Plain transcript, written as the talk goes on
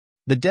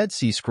The Dead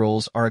Sea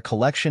Scrolls are a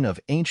collection of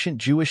ancient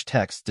Jewish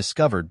texts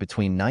discovered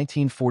between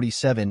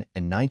 1947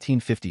 and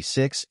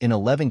 1956 in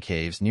 11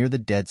 caves near the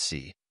Dead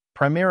Sea,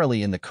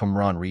 primarily in the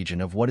Qumran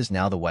region of what is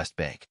now the West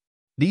Bank.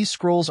 These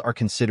scrolls are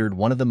considered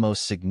one of the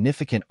most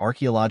significant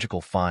archaeological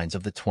finds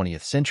of the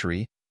 20th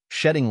century,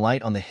 shedding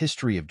light on the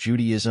history of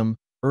Judaism,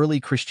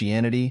 early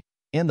Christianity,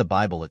 and the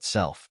Bible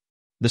itself.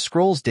 The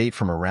scrolls date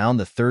from around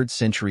the 3rd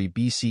century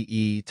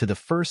BCE to the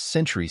 1st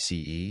century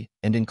CE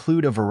and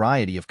include a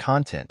variety of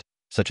content,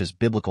 such as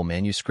biblical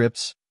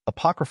manuscripts,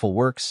 apocryphal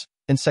works,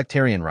 and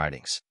sectarian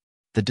writings.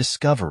 The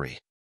discovery.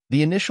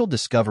 The initial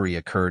discovery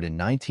occurred in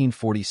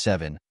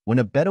 1947 when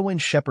a Bedouin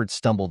shepherd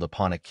stumbled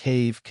upon a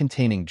cave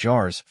containing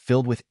jars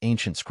filled with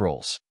ancient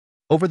scrolls.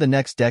 Over the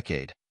next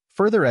decade,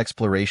 further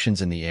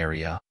explorations in the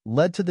area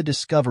led to the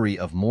discovery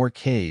of more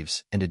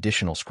caves and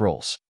additional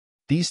scrolls.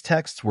 These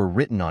texts were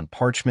written on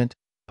parchment,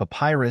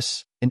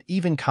 papyrus, and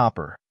even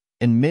copper,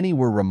 and many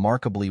were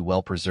remarkably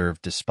well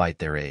preserved despite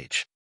their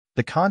age.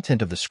 The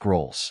content of the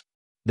scrolls.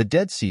 The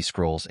Dead Sea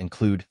Scrolls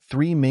include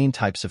 3 main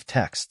types of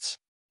texts.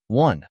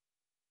 1.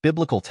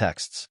 Biblical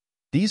texts.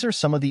 These are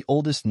some of the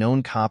oldest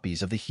known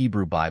copies of the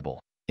Hebrew Bible,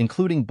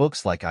 including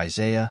books like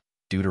Isaiah,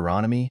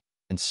 Deuteronomy,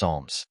 and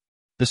Psalms.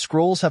 The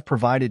scrolls have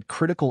provided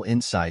critical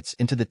insights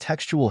into the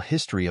textual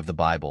history of the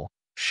Bible,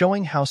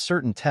 showing how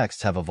certain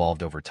texts have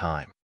evolved over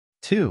time.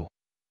 2.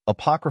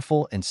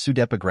 Apocryphal and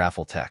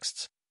pseudepigraphal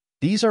texts.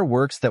 These are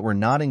works that were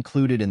not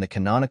included in the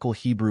canonical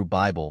Hebrew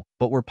Bible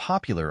but were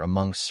popular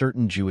among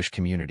certain Jewish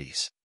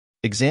communities.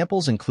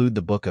 Examples include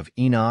the Book of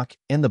Enoch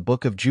and the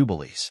Book of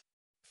Jubilees.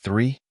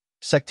 3.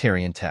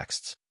 Sectarian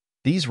texts.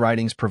 These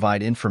writings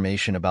provide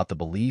information about the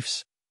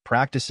beliefs,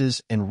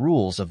 practices, and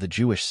rules of the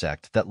Jewish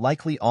sect that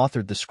likely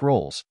authored the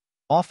scrolls,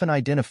 often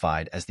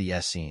identified as the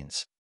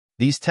Essenes.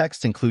 These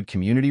texts include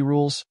community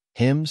rules,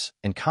 hymns,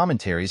 and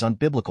commentaries on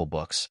biblical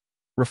books,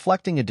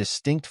 reflecting a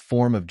distinct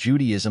form of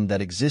Judaism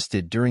that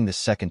existed during the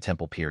Second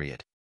Temple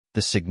period.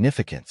 The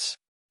significance.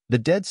 The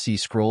Dead Sea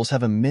Scrolls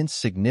have immense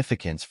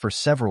significance for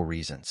several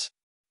reasons.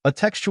 A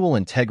textual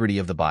integrity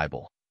of the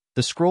Bible.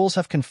 The scrolls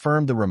have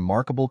confirmed the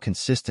remarkable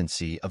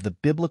consistency of the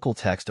biblical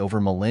text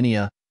over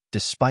millennia,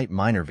 despite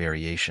minor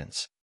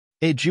variations.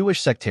 A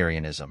Jewish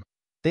sectarianism.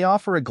 They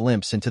offer a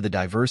glimpse into the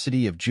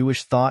diversity of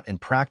Jewish thought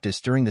and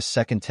practice during the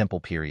Second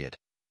Temple period,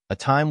 a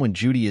time when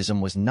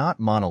Judaism was not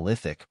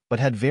monolithic but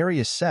had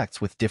various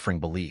sects with differing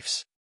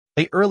beliefs.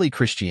 A early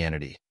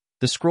Christianity.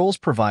 The scrolls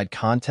provide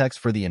context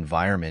for the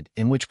environment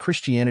in which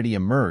Christianity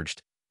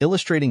emerged,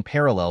 illustrating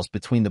parallels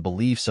between the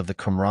beliefs of the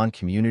Qumran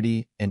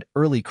community and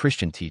early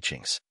Christian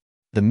teachings.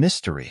 The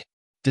mystery.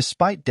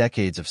 Despite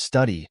decades of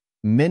study,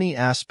 many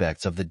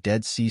aspects of the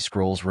Dead Sea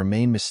Scrolls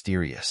remain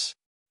mysterious.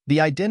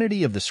 The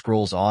identity of the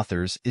scrolls'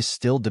 authors is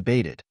still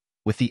debated,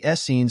 with the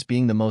Essenes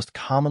being the most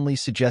commonly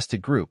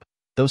suggested group,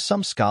 though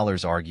some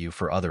scholars argue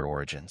for other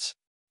origins.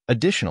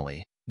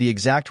 Additionally, the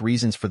exact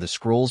reasons for the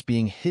scrolls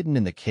being hidden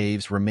in the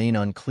caves remain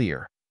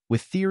unclear,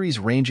 with theories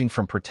ranging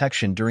from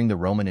protection during the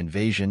Roman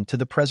invasion to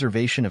the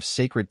preservation of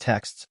sacred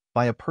texts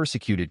by a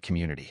persecuted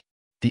community.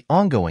 The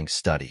ongoing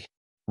study.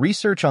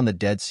 Research on the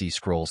Dead Sea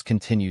Scrolls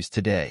continues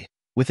today,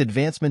 with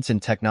advancements in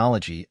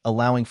technology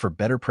allowing for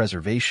better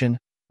preservation,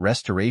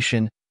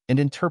 restoration, and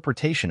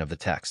interpretation of the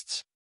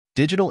texts.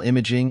 Digital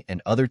imaging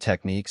and other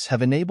techniques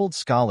have enabled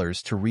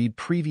scholars to read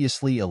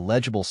previously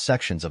illegible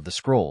sections of the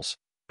scrolls,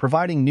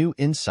 providing new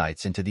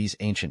insights into these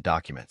ancient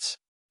documents.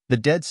 The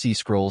Dead Sea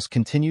Scrolls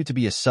continue to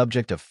be a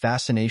subject of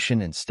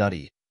fascination and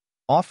study,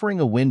 offering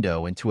a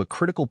window into a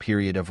critical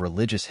period of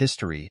religious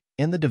history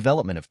and the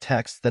development of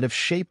texts that have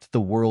shaped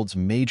the world's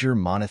major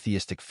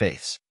monotheistic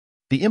faiths.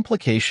 The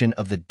implication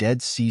of the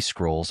Dead Sea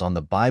Scrolls on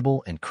the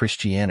Bible and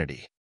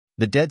Christianity.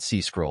 The Dead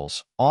Sea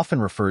Scrolls,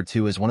 often referred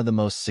to as one of the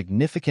most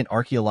significant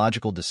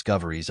archaeological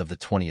discoveries of the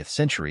 20th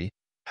century,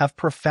 have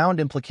profound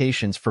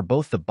implications for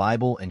both the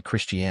Bible and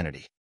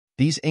Christianity.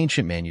 These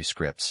ancient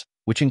manuscripts,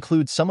 which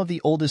include some of the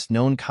oldest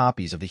known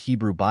copies of the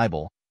Hebrew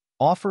Bible,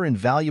 offer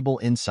invaluable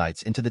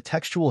insights into the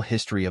textual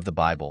history of the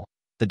Bible,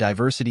 the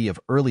diversity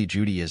of early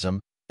Judaism,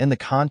 and the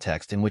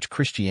context in which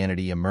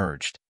Christianity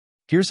emerged.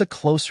 Here's a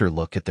closer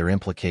look at their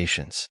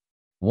implications.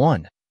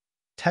 1.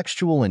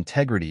 Textual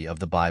integrity of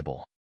the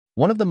Bible.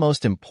 One of the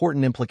most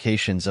important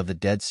implications of the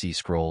Dead Sea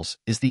Scrolls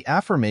is the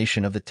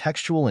affirmation of the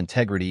textual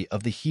integrity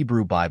of the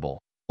Hebrew Bible,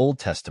 Old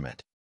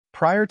Testament.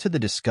 Prior to the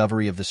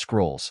discovery of the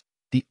scrolls,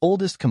 the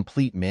oldest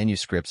complete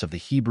manuscripts of the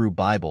Hebrew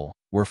Bible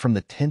were from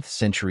the 10th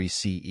century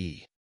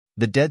CE.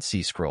 The Dead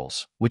Sea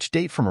Scrolls, which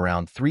date from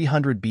around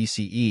 300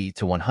 BCE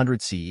to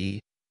 100 CE,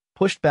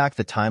 pushed back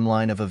the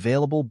timeline of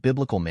available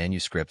biblical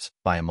manuscripts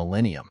by a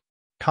millennium.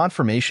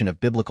 Confirmation of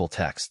biblical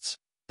texts.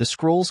 The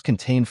scrolls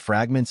contain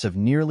fragments of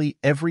nearly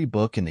every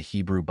book in the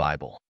Hebrew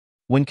Bible.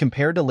 When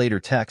compared to later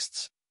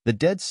texts, the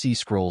Dead Sea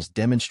Scrolls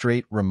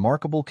demonstrate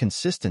remarkable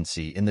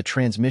consistency in the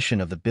transmission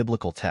of the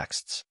biblical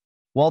texts.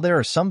 While there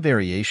are some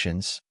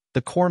variations,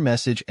 the core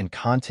message and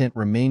content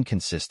remain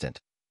consistent,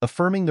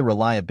 affirming the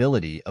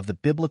reliability of the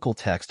biblical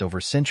text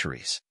over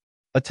centuries.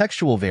 A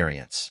textual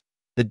variance.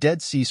 The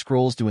Dead Sea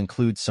Scrolls do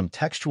include some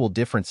textual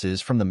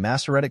differences from the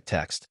Masoretic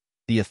text,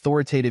 the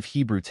authoritative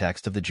Hebrew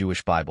text of the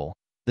Jewish Bible,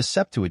 the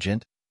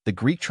Septuagint, the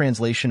Greek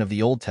translation of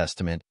the Old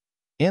Testament,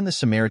 and the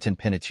Samaritan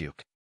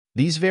Pentateuch.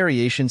 These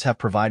variations have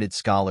provided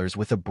scholars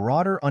with a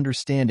broader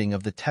understanding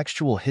of the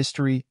textual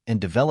history and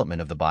development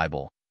of the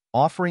Bible,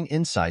 offering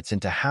insights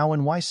into how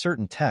and why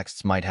certain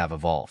texts might have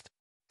evolved.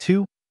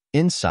 2.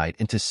 Insight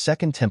into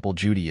Second Temple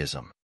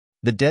Judaism.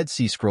 The Dead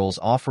Sea Scrolls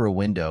offer a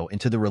window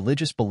into the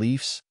religious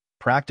beliefs,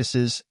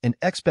 practices, and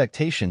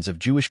expectations of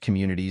Jewish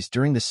communities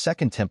during the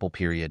Second Temple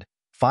period,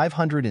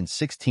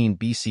 516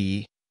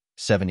 BCE,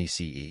 70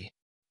 CE.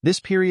 This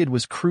period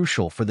was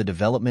crucial for the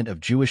development of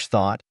Jewish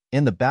thought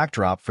and the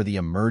backdrop for the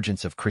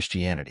emergence of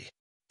Christianity.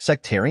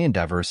 Sectarian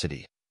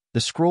diversity.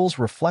 The scrolls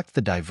reflect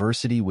the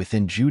diversity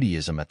within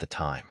Judaism at the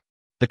time.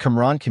 The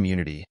Qumran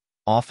community,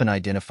 often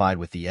identified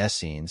with the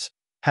Essenes,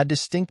 had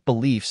distinct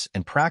beliefs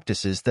and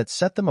practices that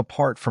set them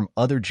apart from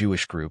other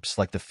Jewish groups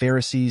like the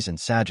Pharisees and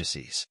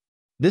Sadducees.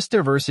 This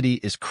diversity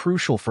is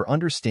crucial for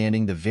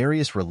understanding the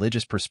various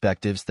religious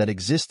perspectives that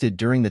existed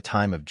during the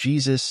time of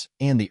Jesus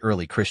and the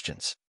early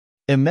Christians.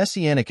 In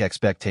Messianic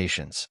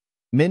expectations,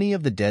 many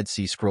of the Dead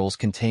Sea Scrolls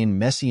contain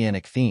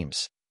messianic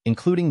themes,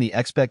 including the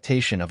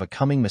expectation of a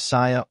coming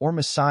Messiah or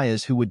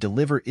Messiahs who would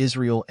deliver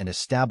Israel and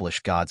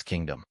establish God's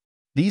kingdom.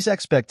 These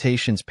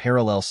expectations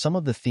parallel some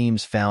of the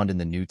themes found in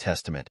the New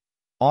Testament,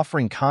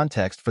 offering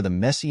context for the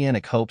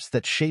messianic hopes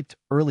that shaped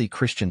early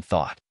Christian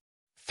thought.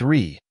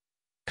 3.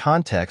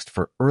 Context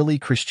for early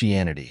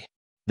Christianity.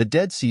 The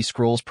Dead Sea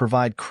Scrolls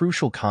provide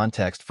crucial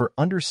context for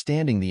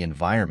understanding the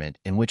environment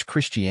in which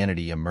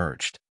Christianity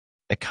emerged.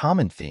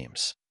 Common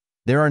themes.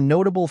 There are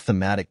notable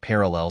thematic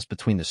parallels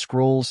between the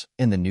scrolls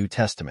and the New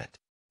Testament.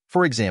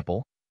 For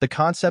example, the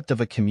concept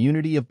of a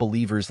community of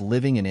believers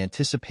living in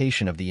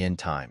anticipation of the end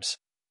times,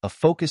 a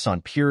focus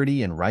on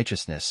purity and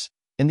righteousness,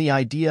 and the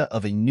idea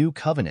of a new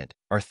covenant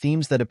are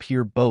themes that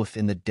appear both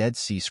in the Dead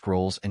Sea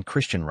Scrolls and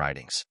Christian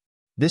writings.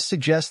 This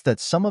suggests that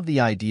some of the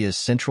ideas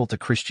central to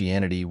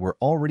Christianity were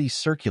already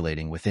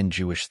circulating within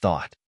Jewish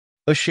thought.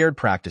 Shared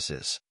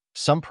practices.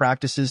 Some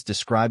practices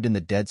described in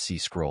the Dead Sea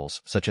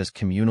Scrolls, such as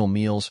communal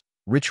meals,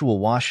 ritual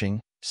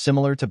washing,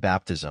 similar to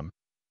baptism,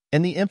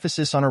 and the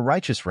emphasis on a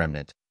righteous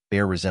remnant,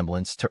 bear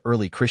resemblance to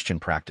early Christian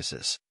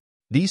practices.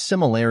 These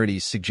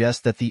similarities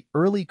suggest that the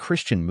early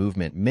Christian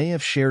movement may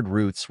have shared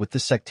roots with the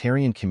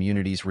sectarian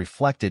communities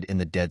reflected in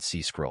the Dead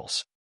Sea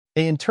Scrolls.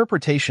 An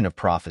interpretation of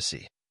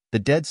prophecy. The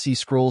Dead Sea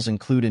Scrolls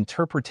include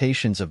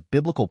interpretations of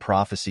biblical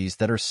prophecies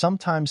that are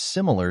sometimes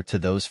similar to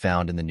those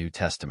found in the New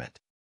Testament.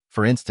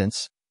 For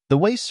instance, the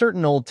way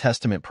certain Old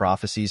Testament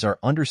prophecies are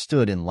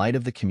understood in light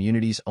of the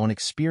community's own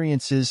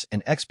experiences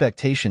and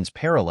expectations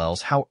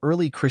parallels how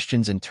early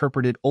Christians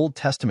interpreted Old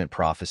Testament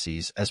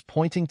prophecies as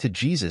pointing to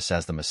Jesus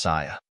as the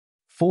Messiah.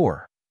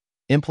 4.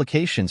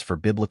 Implications for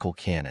biblical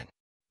canon.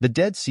 The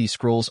Dead Sea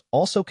Scrolls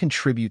also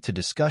contribute to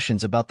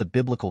discussions about the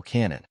biblical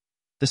canon,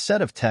 the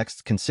set of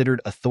texts considered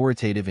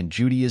authoritative in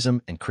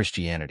Judaism and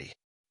Christianity.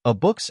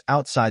 Books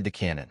outside the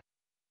canon.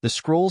 The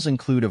scrolls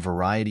include a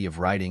variety of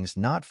writings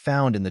not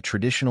found in the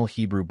traditional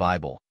Hebrew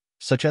Bible,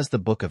 such as the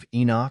Book of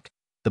Enoch,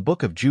 the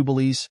Book of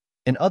Jubilees,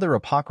 and other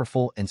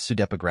apocryphal and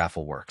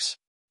pseudepigraphal works.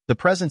 The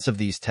presence of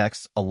these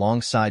texts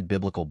alongside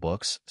biblical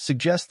books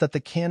suggests that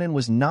the canon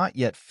was not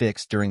yet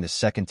fixed during the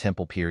Second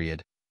Temple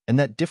period, and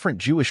that different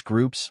Jewish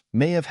groups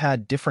may have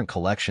had different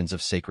collections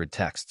of sacred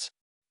texts.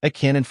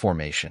 Canon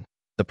formation.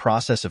 The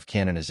process of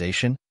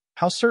canonization,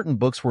 how certain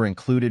books were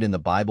included in the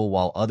Bible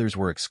while others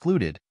were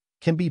excluded,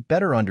 can be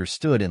better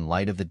understood in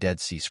light of the Dead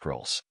Sea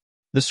Scrolls.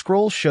 The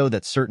scrolls show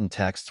that certain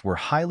texts were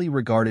highly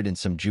regarded in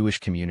some Jewish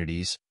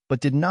communities, but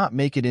did not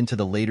make it into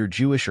the later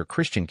Jewish or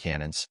Christian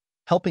canons,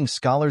 helping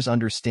scholars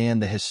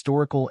understand the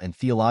historical and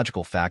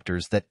theological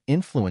factors that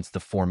influenced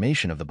the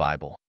formation of the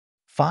Bible.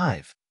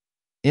 5.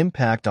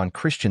 Impact on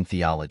Christian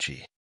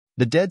theology.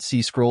 The Dead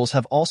Sea Scrolls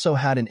have also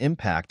had an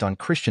impact on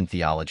Christian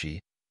theology,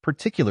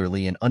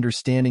 particularly in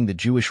understanding the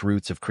Jewish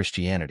roots of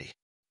Christianity.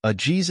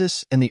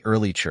 Jesus and the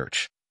early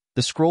church.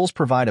 The scrolls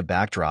provide a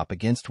backdrop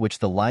against which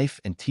the life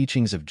and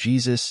teachings of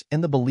Jesus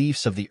and the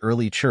beliefs of the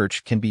early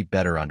church can be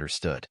better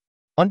understood.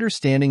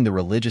 Understanding the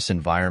religious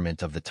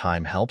environment of the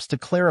time helps to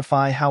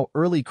clarify how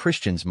early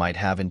Christians might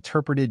have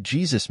interpreted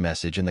Jesus'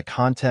 message in the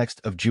context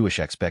of Jewish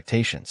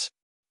expectations.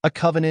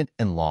 Covenant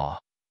and law.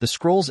 The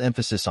scrolls'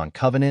 emphasis on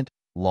covenant,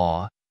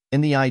 law,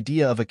 and the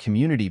idea of a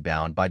community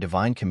bound by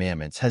divine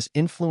commandments has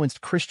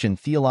influenced Christian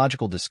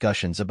theological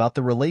discussions about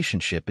the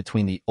relationship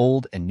between the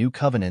Old and New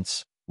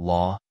Covenants,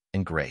 law,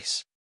 and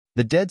grace.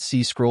 The Dead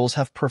Sea Scrolls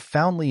have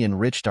profoundly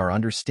enriched our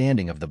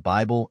understanding of the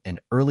Bible and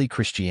early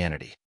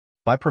Christianity.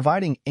 By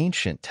providing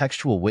ancient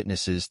textual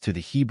witnesses to the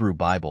Hebrew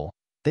Bible,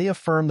 they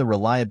affirm the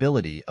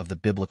reliability of the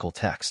biblical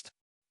text.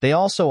 They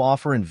also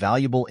offer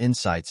invaluable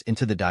insights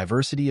into the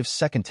diversity of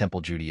Second Temple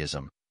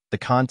Judaism, the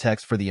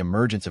context for the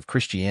emergence of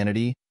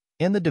Christianity,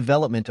 and the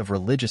development of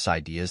religious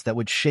ideas that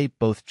would shape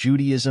both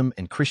Judaism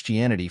and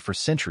Christianity for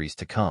centuries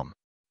to come.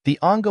 The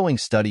ongoing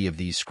study of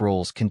these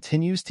scrolls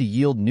continues to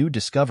yield new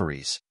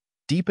discoveries,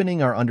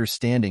 deepening our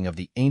understanding of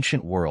the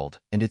ancient world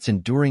and its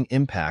enduring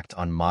impact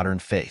on modern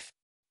faith.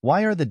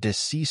 Why are the Dead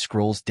Sea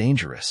Scrolls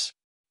dangerous?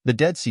 The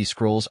Dead Sea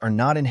Scrolls are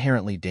not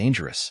inherently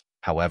dangerous.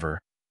 However,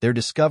 their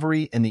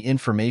discovery and the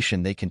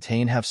information they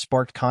contain have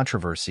sparked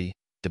controversy,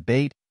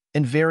 debate,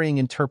 and varying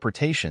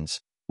interpretations,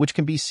 which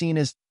can be seen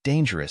as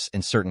dangerous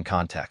in certain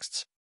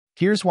contexts.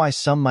 Here's why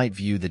some might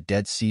view the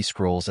Dead Sea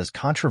Scrolls as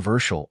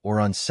controversial or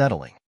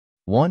unsettling.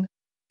 1.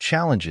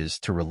 Challenges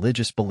to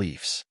religious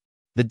beliefs.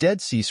 The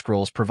Dead Sea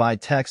Scrolls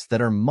provide texts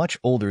that are much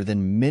older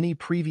than many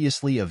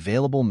previously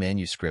available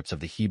manuscripts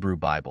of the Hebrew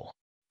Bible.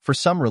 For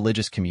some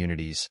religious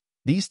communities,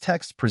 these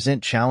texts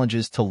present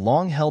challenges to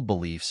long-held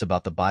beliefs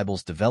about the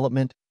Bible's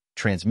development,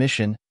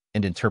 transmission,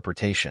 and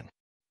interpretation.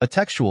 A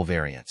textual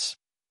variance.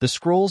 The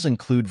scrolls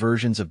include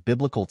versions of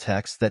biblical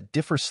texts that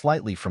differ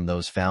slightly from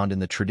those found in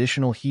the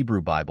traditional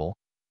Hebrew Bible,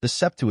 the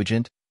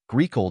Septuagint,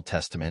 Greek Old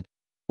Testament,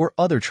 or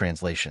other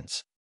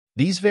translations.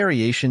 These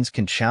variations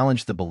can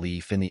challenge the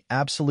belief in the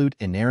absolute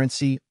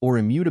inerrancy or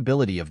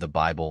immutability of the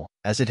Bible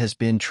as it has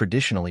been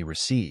traditionally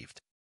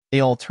received.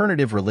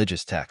 Alternative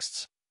religious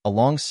texts.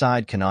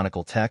 Alongside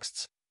canonical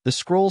texts, the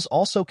scrolls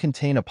also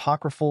contain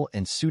apocryphal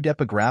and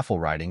pseudepigraphal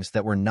writings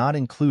that were not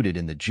included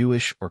in the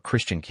Jewish or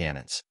Christian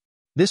canons.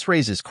 This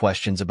raises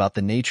questions about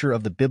the nature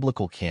of the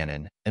biblical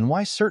canon and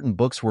why certain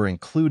books were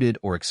included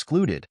or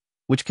excluded,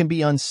 which can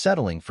be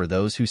unsettling for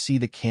those who see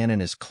the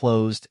canon as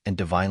closed and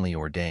divinely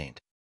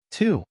ordained.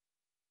 2.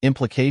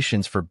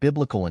 Implications for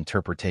biblical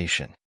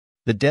interpretation.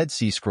 The Dead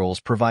Sea Scrolls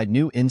provide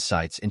new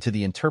insights into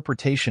the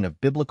interpretation of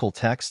biblical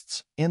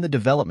texts and the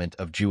development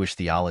of Jewish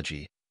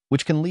theology,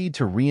 which can lead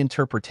to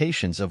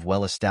reinterpretations of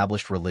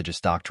well-established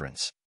religious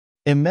doctrines.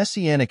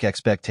 Messianic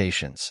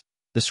expectations.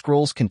 The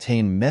scrolls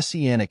contain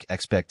messianic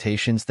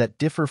expectations that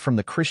differ from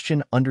the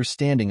Christian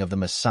understanding of the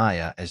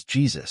Messiah as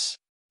Jesus.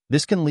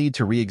 This can lead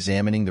to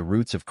re-examining the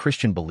roots of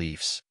Christian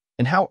beliefs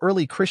and how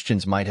early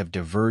Christians might have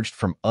diverged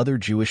from other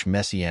Jewish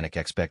messianic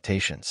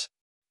expectations.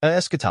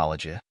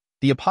 Eschatology.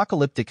 The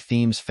apocalyptic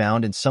themes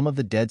found in some of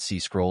the Dead Sea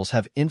Scrolls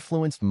have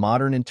influenced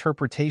modern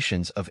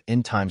interpretations of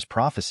end-times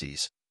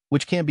prophecies,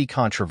 which can be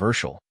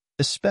controversial,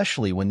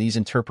 especially when these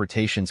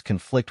interpretations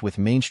conflict with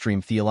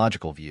mainstream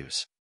theological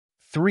views.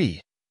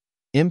 3.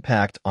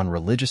 Impact on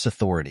religious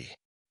authority.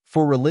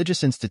 For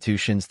religious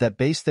institutions that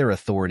base their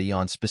authority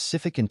on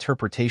specific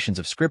interpretations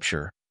of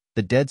Scripture,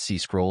 the Dead Sea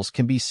Scrolls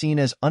can be seen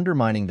as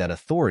undermining that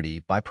authority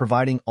by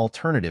providing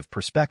alternative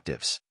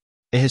perspectives.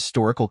 A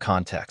historical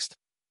context.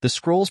 The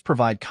scrolls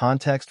provide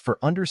context for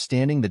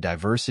understanding the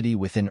diversity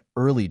within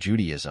early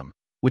Judaism,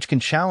 which can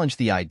challenge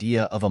the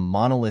idea of a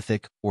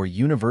monolithic or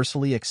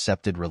universally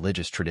accepted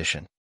religious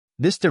tradition.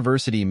 This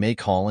diversity may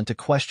call into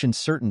question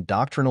certain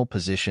doctrinal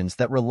positions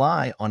that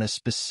rely on a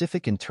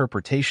specific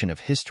interpretation of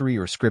history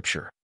or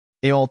Scripture.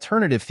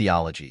 Alternative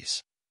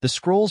theologies. The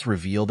scrolls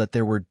reveal that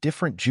there were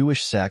different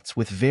Jewish sects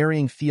with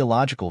varying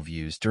theological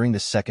views during the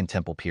Second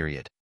Temple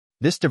period.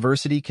 This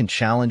diversity can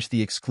challenge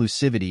the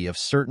exclusivity of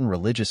certain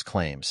religious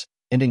claims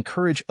and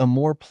encourage a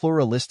more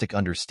pluralistic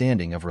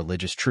understanding of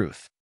religious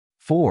truth.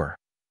 4.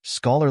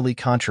 Scholarly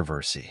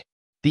controversy.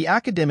 The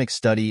academic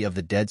study of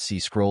the Dead Sea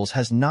Scrolls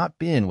has not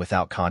been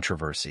without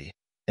controversy,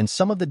 and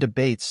some of the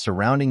debates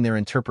surrounding their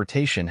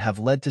interpretation have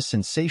led to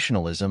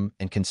sensationalism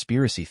and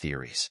conspiracy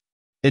theories.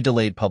 A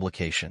delayed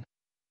publication.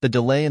 The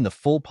delay in the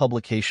full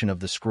publication of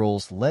the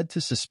scrolls led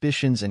to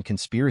suspicions and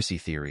conspiracy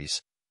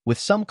theories, with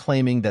some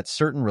claiming that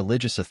certain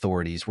religious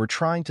authorities were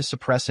trying to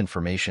suppress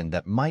information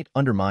that might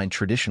undermine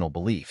traditional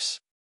beliefs.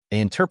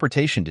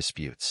 Interpretation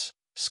disputes.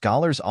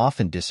 Scholars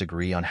often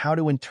disagree on how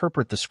to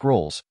interpret the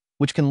scrolls,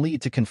 which can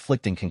lead to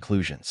conflicting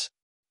conclusions.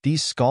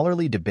 These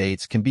scholarly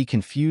debates can be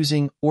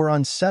confusing or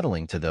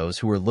unsettling to those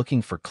who are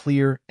looking for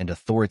clear and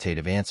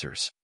authoritative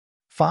answers.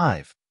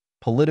 5.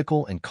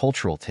 Political and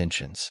cultural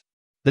tensions.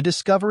 The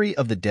discovery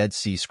of the Dead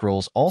Sea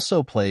Scrolls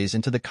also plays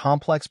into the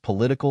complex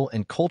political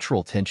and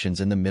cultural tensions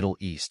in the Middle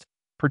East,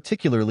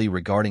 particularly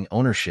regarding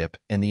ownership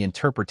and the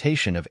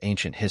interpretation of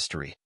ancient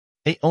history.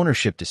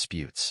 Ownership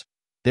disputes.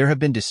 There have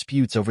been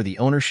disputes over the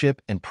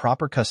ownership and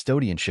proper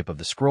custodianship of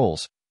the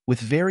scrolls, with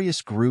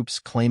various groups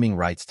claiming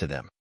rights to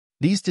them.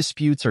 These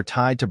disputes are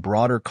tied to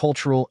broader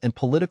cultural and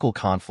political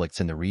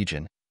conflicts in the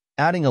region,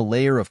 adding a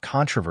layer of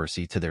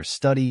controversy to their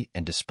study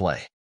and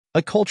display.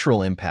 A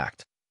cultural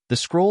impact. The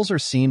scrolls are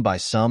seen by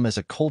some as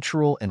a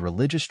cultural and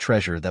religious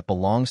treasure that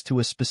belongs to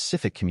a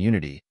specific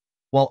community,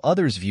 while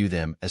others view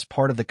them as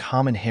part of the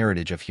common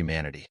heritage of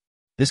humanity.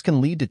 This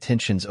can lead to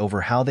tensions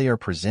over how they are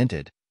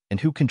presented and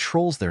who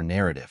controls their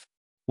narrative.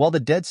 While the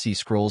Dead Sea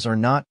Scrolls are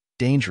not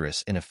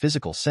dangerous in a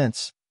physical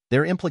sense,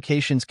 their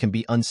implications can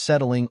be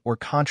unsettling or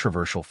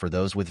controversial for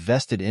those with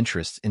vested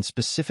interests in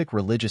specific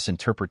religious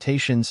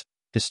interpretations,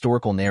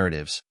 historical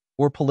narratives,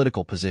 or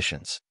political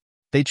positions.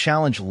 They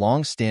challenge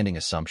long-standing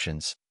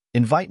assumptions,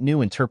 invite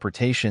new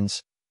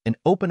interpretations, and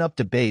open up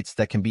debates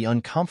that can be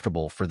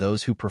uncomfortable for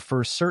those who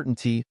prefer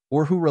certainty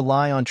or who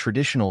rely on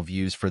traditional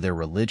views for their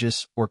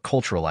religious or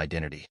cultural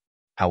identity.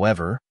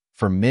 However,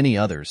 for many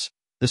others,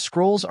 The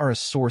scrolls are a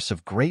source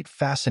of great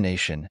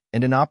fascination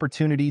and an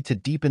opportunity to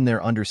deepen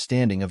their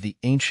understanding of the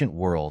ancient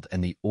world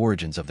and the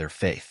origins of their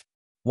faith.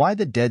 Why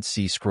the Dead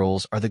Sea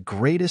Scrolls are the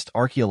greatest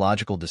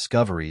archaeological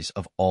discoveries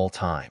of all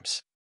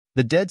times.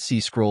 The Dead Sea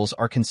Scrolls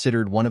are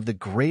considered one of the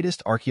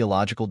greatest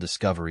archaeological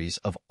discoveries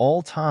of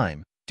all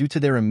time due to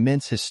their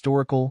immense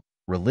historical,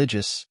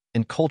 religious,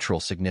 and cultural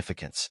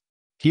significance.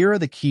 Here are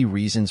the key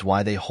reasons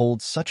why they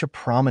hold such a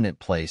prominent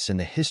place in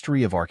the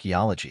history of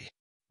archaeology.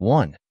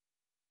 1.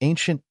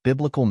 Ancient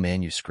biblical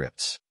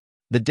manuscripts.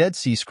 The Dead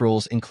Sea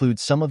Scrolls include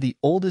some of the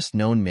oldest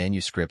known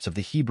manuscripts of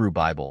the Hebrew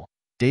Bible,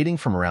 dating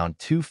from around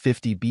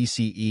 250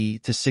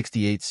 BCE to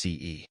 68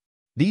 CE.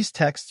 These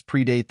texts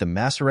predate the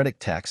Masoretic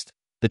text,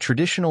 the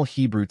traditional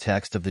Hebrew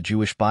text of the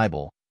Jewish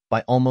Bible,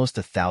 by almost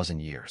 1,000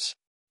 years.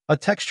 A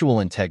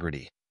textual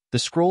integrity. The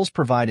scrolls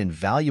provide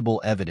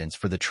invaluable evidence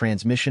for the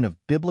transmission of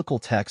biblical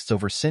texts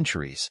over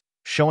centuries,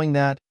 showing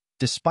that,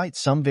 despite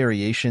some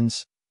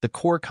variations, the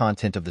core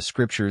content of the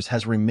scriptures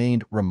has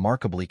remained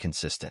remarkably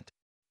consistent.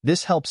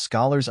 This helps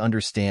scholars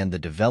understand the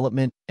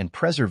development and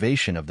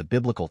preservation of the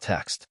biblical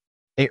text.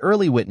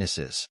 Early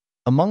witnesses.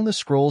 Among the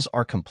scrolls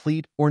are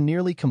complete or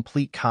nearly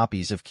complete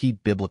copies of key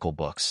biblical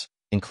books,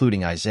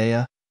 including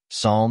Isaiah,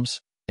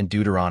 Psalms, and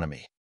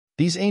Deuteronomy.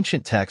 These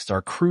ancient texts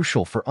are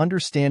crucial for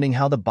understanding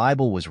how the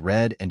Bible was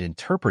read and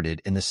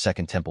interpreted in the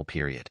Second Temple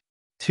period.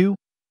 2.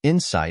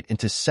 Insight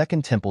into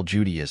Second Temple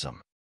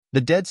Judaism. The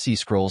Dead Sea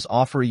Scrolls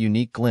offer a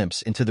unique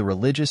glimpse into the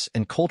religious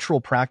and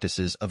cultural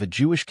practices of a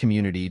Jewish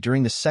community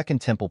during the Second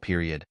Temple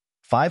period,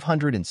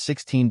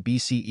 516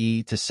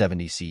 BCE to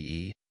 70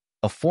 CE,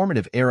 a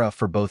formative era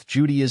for both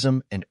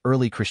Judaism and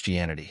early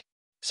Christianity.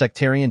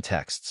 Sectarian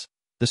texts.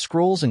 The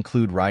scrolls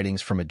include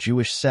writings from a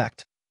Jewish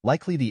sect,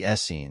 likely the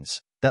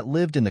Essenes, that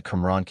lived in the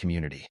Qumran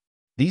community.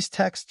 These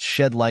texts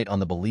shed light on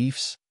the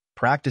beliefs,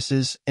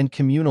 practices, and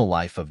communal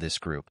life of this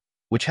group,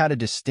 which had a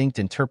distinct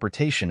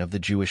interpretation of the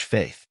Jewish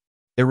faith.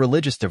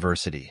 Religious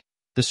diversity.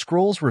 The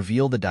scrolls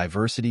reveal the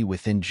diversity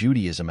within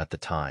Judaism at the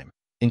time,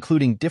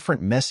 including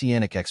different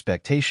messianic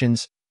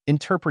expectations,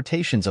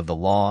 interpretations of the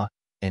law,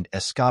 and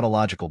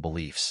eschatological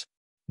beliefs.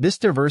 This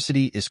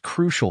diversity is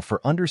crucial for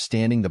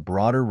understanding the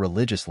broader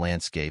religious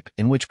landscape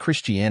in which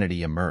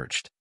Christianity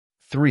emerged.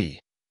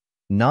 3.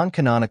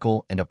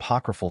 Non-canonical and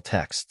apocryphal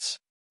texts.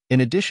 In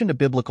addition to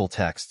biblical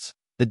texts,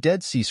 the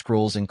Dead Sea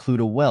Scrolls include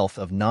a wealth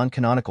of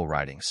non-canonical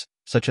writings,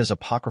 such as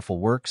apocryphal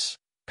works,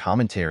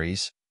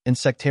 commentaries, and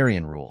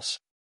sectarian rules.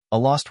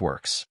 Lost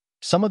works.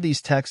 Some of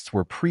these texts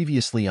were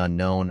previously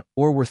unknown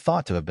or were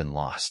thought to have been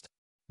lost.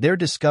 Their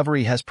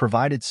discovery has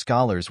provided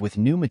scholars with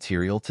new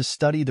material to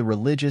study the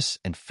religious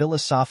and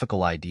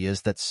philosophical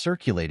ideas that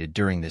circulated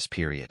during this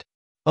period.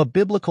 A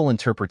biblical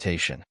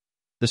interpretation.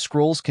 The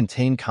scrolls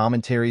contain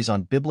commentaries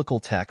on biblical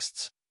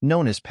texts,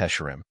 known as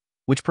pesharim,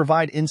 which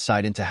provide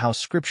insight into how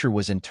Scripture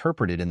was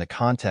interpreted in the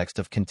context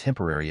of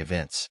contemporary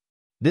events.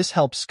 This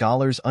helps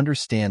scholars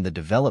understand the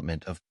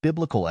development of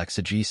biblical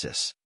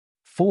exegesis.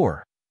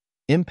 4.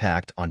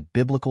 Impact on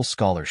biblical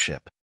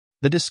scholarship.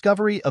 The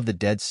discovery of the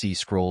Dead Sea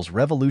Scrolls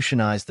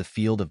revolutionized the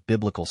field of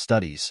biblical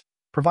studies,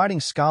 providing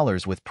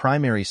scholars with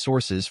primary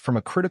sources from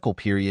a critical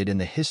period in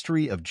the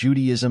history of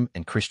Judaism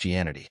and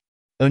Christianity.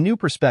 New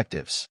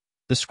perspectives.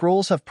 The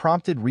scrolls have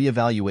prompted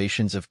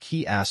reevaluations of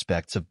key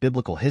aspects of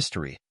biblical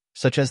history,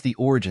 such as the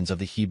origins of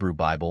the Hebrew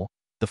Bible,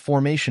 the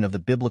formation of the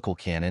biblical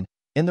canon,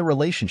 and the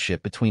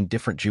relationship between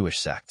different Jewish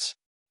sects.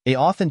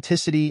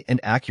 Authenticity and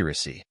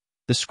accuracy.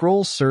 The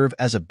scrolls serve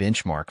as a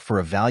benchmark for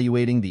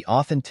evaluating the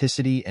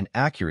authenticity and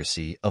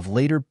accuracy of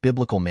later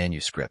biblical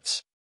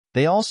manuscripts.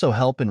 They also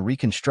help in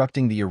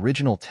reconstructing the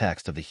original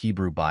text of the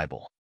Hebrew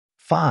Bible.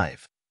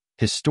 5.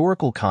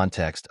 Historical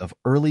context of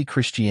early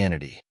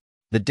Christianity.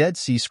 The Dead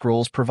Sea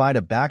Scrolls provide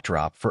a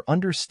backdrop for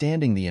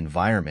understanding the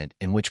environment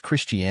in which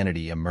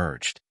Christianity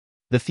emerged.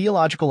 The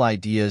theological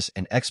ideas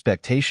and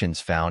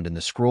expectations found in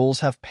the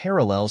scrolls have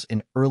parallels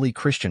in early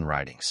Christian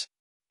writings.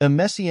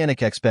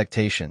 Messianic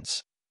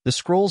expectations. The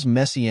scrolls'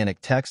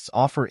 messianic texts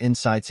offer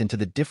insights into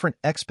the different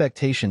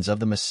expectations of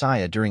the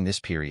Messiah during this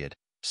period,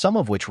 some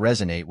of which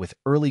resonate with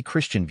early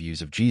Christian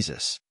views of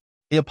Jesus.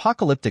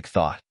 Apocalyptic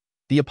thought.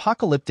 The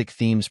apocalyptic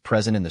themes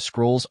present in the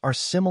scrolls are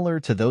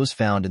similar to those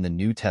found in the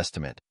New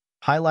Testament,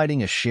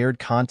 highlighting a shared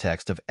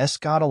context of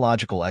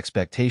eschatological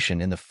expectation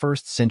in the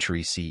 1st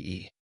century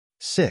CE.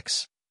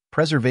 6.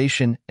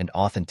 Preservation and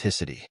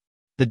authenticity.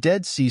 The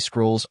Dead Sea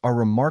Scrolls are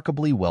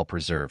remarkably well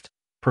preserved,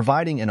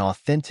 providing an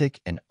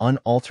authentic and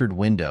unaltered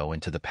window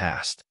into the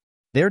past.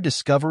 Their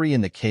discovery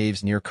in the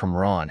caves near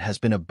Qumran has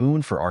been a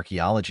boon for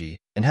archaeology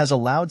and has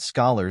allowed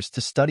scholars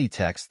to study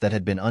texts that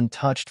had been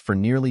untouched for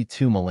nearly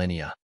 2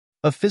 millennia.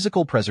 Of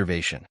physical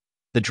preservation.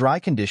 The dry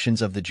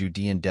conditions of the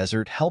Judean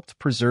desert helped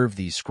preserve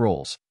these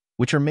scrolls,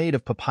 which are made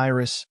of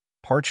papyrus,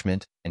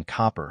 parchment, and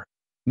copper,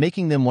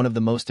 making them one of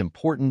the most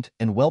important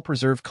and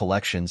well-preserved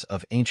collections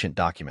of ancient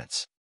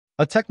documents.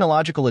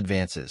 Technological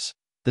advances.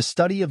 The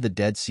study of the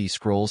Dead Sea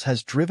Scrolls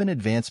has driven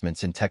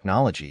advancements in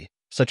technology,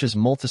 such as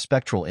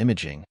multispectral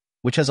imaging,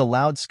 which has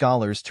allowed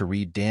scholars to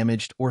read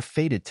damaged or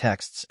faded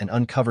texts and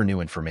uncover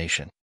new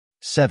information.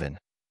 7.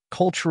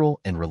 Cultural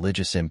and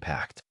religious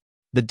impact.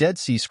 The Dead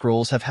Sea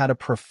Scrolls have had a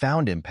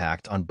profound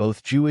impact on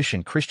both Jewish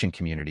and Christian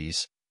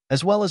communities,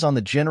 as well as on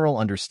the general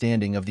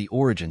understanding of the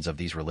origins of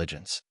these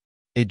religions.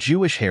 A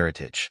Jewish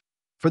heritage.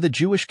 For the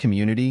Jewish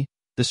community,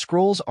 the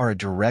scrolls are a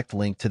direct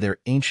link to their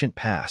ancient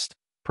past,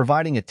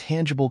 providing a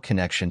tangible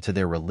connection to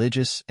their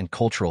religious and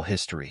cultural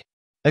history.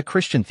 A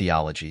Christian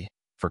theology.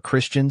 For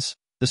Christians,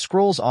 the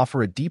scrolls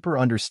offer a deeper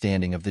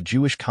understanding of the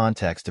Jewish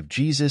context of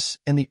Jesus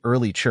and the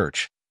early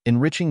church,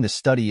 enriching the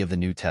study of the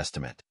New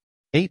Testament.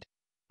 8.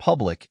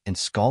 Public and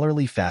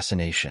scholarly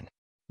fascination.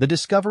 The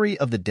discovery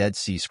of the Dead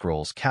Sea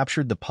Scrolls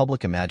captured the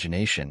public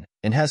imagination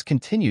and has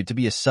continued to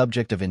be a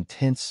subject of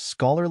intense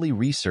scholarly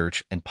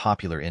research and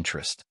popular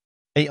interest.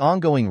 A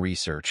ongoing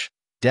research,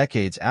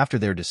 decades after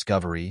their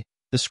discovery,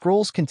 the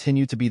scrolls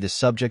continue to be the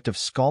subject of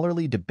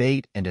scholarly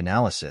debate and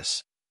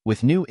analysis,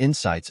 with new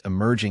insights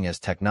emerging as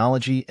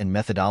technology and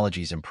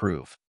methodologies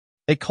improve.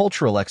 A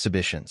cultural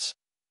exhibitions.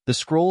 The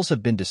scrolls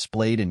have been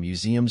displayed in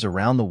museums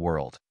around the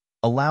world,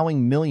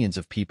 allowing millions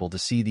of people to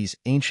see these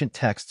ancient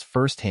texts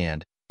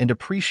firsthand and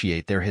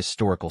appreciate their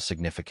historical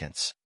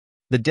significance.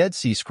 The Dead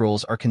Sea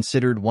Scrolls are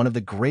considered one of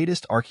the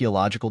greatest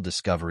archaeological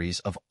discoveries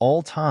of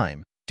all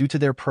time due to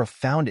their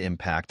profound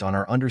impact on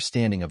our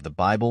understanding of the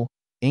Bible,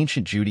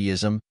 ancient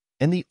Judaism,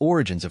 and the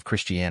origins of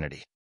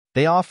Christianity.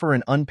 They offer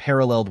an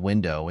unparalleled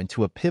window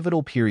into a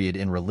pivotal period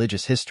in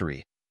religious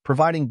history,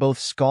 providing both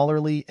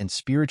scholarly and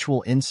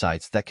spiritual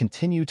insights that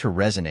continue to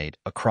resonate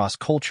across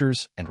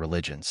cultures and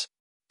religions.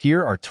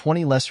 Here are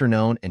 20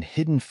 lesser-known and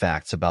hidden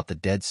facts about the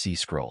Dead Sea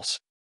Scrolls.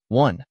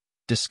 1.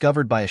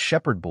 Discovered by a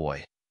shepherd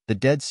boy. The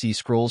Dead Sea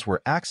Scrolls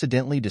were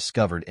accidentally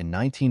discovered in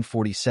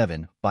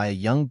 1947 by a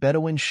young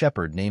Bedouin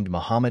shepherd named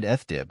Muhammad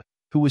Ethdib,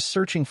 who was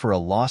searching for a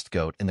lost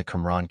goat in the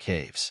Qumran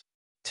caves.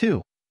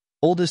 2.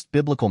 Oldest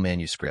biblical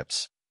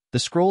manuscripts. The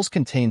scrolls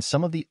contain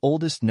some of the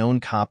oldest known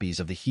copies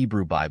of the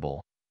Hebrew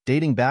Bible,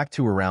 dating back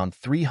to around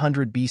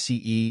 300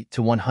 BCE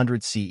to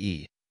 100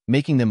 CE,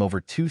 making them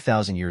over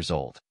 2,000 years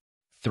old.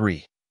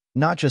 3.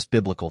 Not just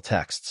biblical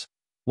texts.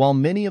 While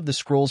many of the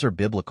scrolls are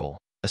biblical,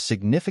 a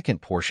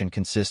significant portion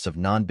consists of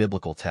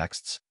non-biblical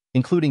texts,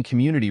 including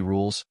community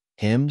rules,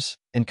 hymns,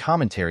 and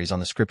commentaries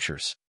on the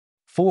scriptures.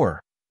 4.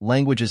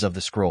 Languages of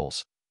the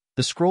scrolls.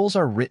 The scrolls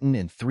are written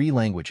in 3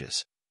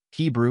 languages: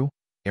 Hebrew,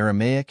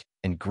 Aramaic,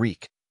 and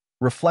Greek,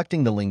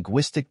 reflecting the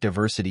linguistic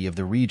diversity of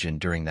the region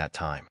during that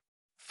time.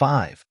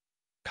 5.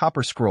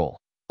 Copper scroll.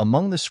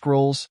 Among the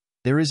scrolls,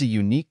 there is a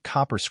unique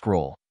copper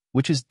scroll,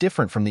 which is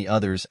different from the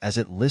others as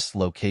it lists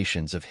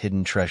locations of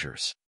hidden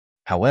treasures.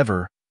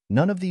 However,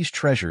 none of these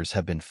treasures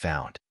have been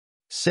found.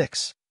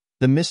 6.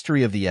 The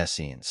mystery of the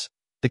Essenes.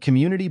 The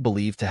community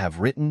believed to have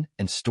written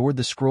and stored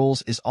the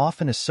scrolls is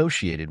often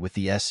associated with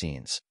the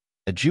Essenes,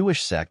 a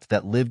Jewish sect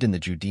that lived in the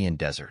Judean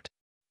desert.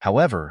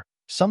 However,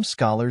 some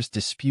scholars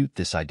dispute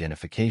this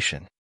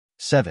identification.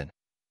 7.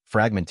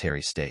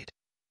 Fragmentary state.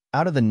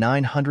 Out of the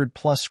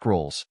 900-plus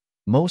scrolls,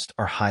 most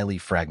are highly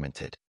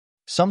fragmented.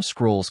 Some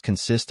scrolls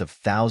consist of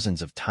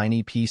thousands of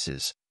tiny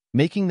pieces,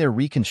 making their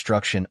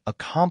reconstruction a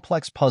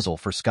complex puzzle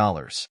for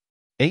scholars.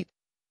 8.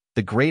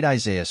 The Great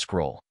Isaiah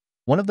Scroll.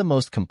 One of the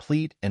most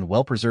complete and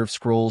well-preserved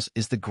scrolls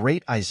is the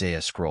Great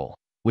Isaiah Scroll,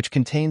 which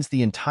contains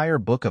the entire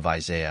book of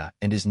Isaiah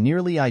and is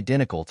nearly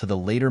identical to the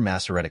later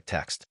Masoretic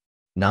text.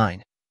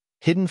 9.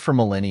 Hidden for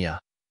millennia.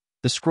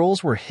 The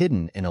scrolls were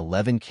hidden in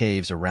 11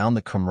 caves around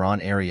the Qumran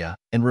area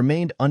and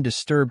remained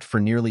undisturbed for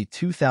nearly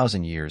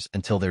 2,000 years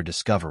until their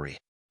discovery.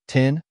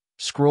 10.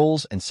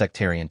 Scrolls and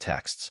sectarian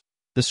texts.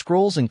 The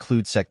scrolls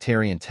include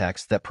sectarian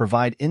texts that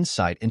provide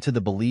insight into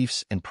the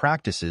beliefs and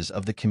practices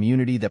of the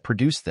community that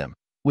produced them,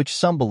 which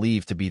some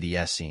believe to be the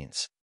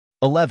Essenes.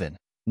 11.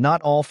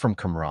 Not all from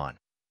Qumran.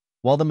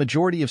 While the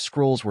majority of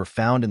scrolls were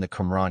found in the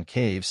Qumran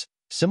caves,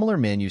 similar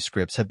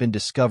manuscripts have been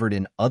discovered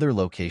in other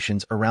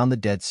locations around the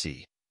Dead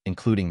Sea,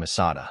 including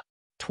Masada.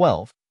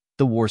 12.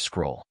 The War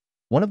Scroll.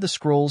 One of the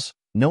scrolls,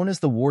 known as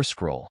the War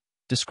Scroll,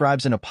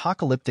 describes an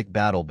apocalyptic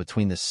battle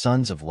between the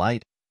sons of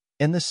light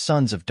and the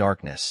sons of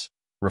darkness,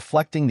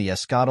 reflecting the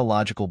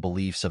eschatological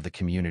beliefs of the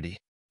community.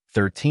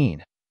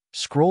 13.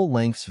 Scroll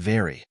lengths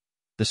vary.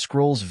 The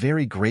scrolls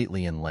vary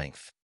greatly in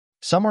length.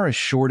 Some are as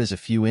short as a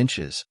few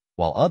inches,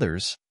 while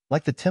others,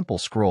 like the Temple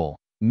Scroll,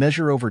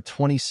 measure over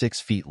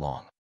 26 feet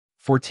long.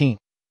 14.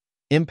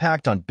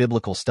 Impact on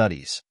biblical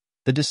studies.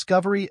 The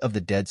discovery of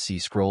the Dead Sea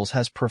Scrolls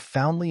has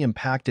profoundly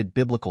impacted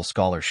biblical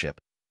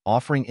scholarship,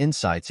 offering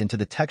insights into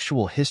the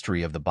textual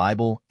history of the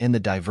Bible and the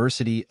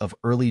diversity of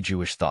early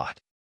Jewish thought.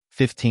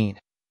 15.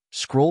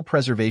 Scroll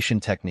preservation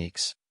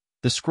techniques.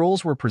 The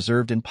scrolls were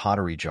preserved in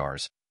pottery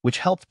jars, which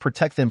helped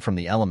protect them from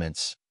the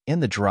elements,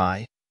 and the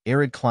dry,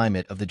 arid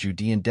climate of the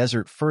Judean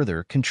desert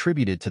further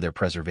contributed to their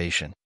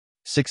preservation.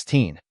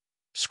 16.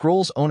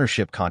 Scrolls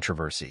ownership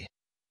controversy.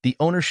 The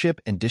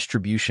ownership and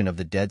distribution of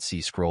the Dead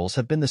Sea Scrolls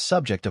have been the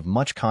subject of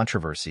much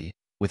controversy,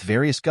 with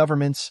various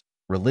governments,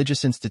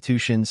 religious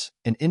institutions,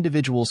 and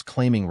individuals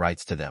claiming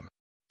rights to them.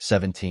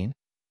 17.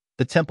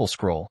 The Temple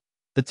Scroll.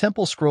 The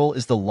Temple Scroll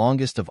is the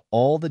longest of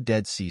all the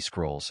Dead Sea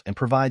Scrolls and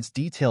provides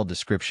detailed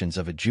descriptions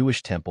of a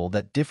Jewish temple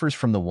that differs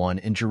from the one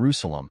in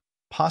Jerusalem,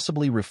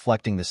 possibly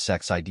reflecting the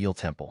sect's ideal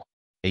temple.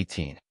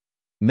 18.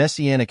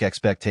 Messianic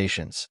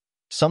expectations.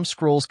 Some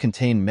scrolls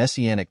contain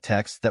messianic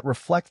texts that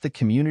reflect the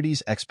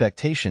community's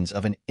expectations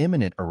of an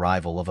imminent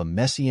arrival of a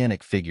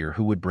messianic figure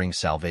who would bring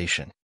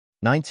salvation.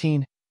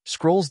 19.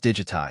 Scrolls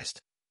digitized.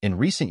 In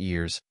recent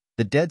years,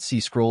 the Dead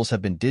Sea Scrolls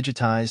have been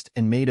digitized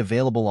and made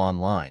available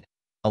online,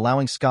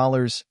 allowing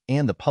scholars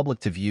and the public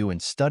to view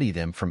and study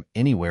them from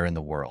anywhere in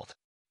the world.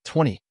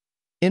 20.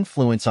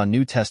 Influence on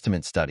New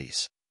Testament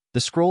studies.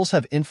 The scrolls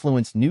have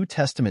influenced New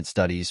Testament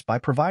studies by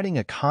providing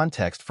a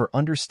context for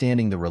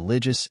understanding the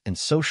religious and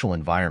social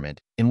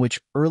environment in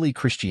which early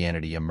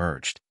Christianity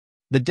emerged.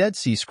 The Dead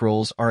Sea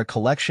Scrolls are a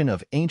collection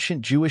of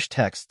ancient Jewish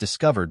texts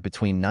discovered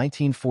between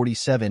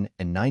 1947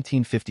 and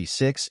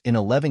 1956 in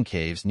 11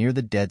 caves near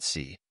the Dead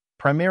Sea,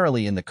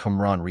 primarily in the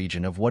Qumran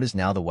region of what is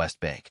now the West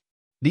Bank.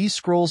 These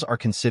scrolls are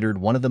considered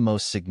one of the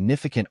most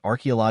significant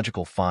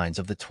archaeological finds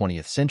of the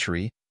 20th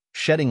century,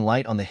 shedding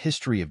light on the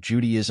history of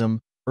Judaism,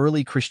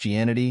 early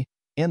Christianity,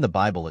 and the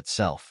Bible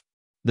itself.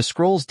 The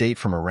scrolls date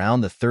from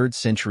around the 3rd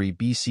century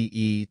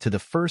BCE to the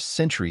 1st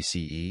century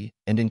CE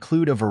and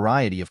include a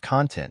variety of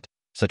content,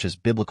 such as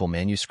biblical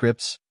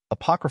manuscripts,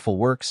 apocryphal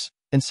works,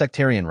 and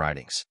sectarian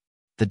writings.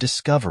 The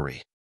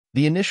discovery.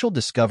 The initial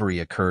discovery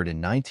occurred in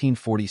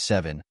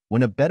 1947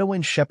 when a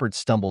Bedouin shepherd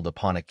stumbled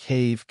upon a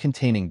cave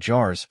containing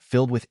jars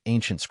filled with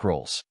ancient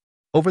scrolls.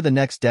 Over the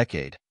next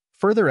decade,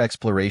 further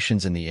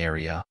explorations in the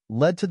area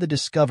led to the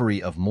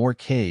discovery of more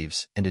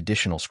caves and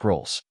additional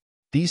scrolls.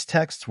 These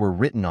texts were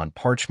written on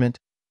parchment,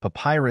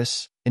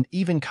 papyrus, and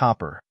even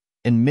copper,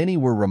 and many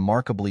were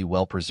remarkably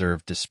well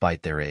preserved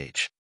despite their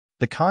age.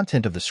 The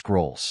content of the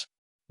scrolls.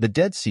 The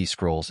Dead Sea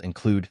Scrolls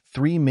include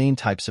 3 main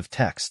types of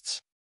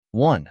texts.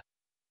 1.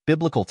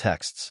 Biblical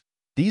texts.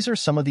 These are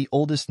some of the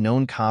oldest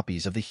known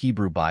copies of the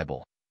Hebrew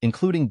Bible,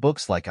 including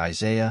books like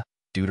Isaiah,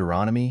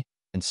 Deuteronomy,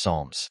 and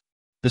Psalms.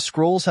 The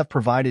scrolls have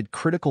provided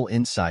critical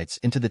insights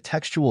into the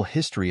textual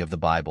history of the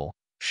Bible,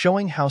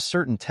 showing how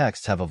certain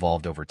texts have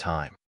evolved over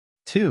time.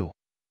 2.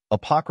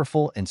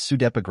 Apocryphal and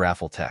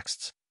pseudepigraphal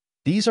texts.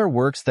 These are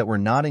works that were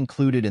not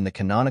included in the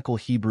canonical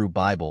Hebrew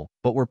Bible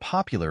but were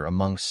popular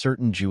among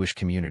certain Jewish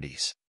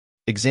communities.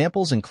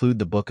 Examples include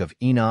the Book of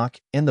Enoch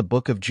and the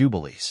Book of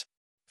Jubilees.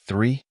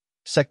 3.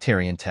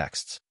 Sectarian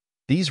texts.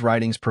 These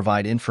writings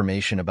provide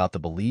information about the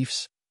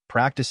beliefs,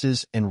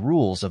 practices, and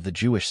rules of the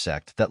Jewish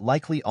sect that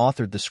likely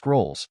authored the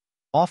scrolls,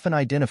 often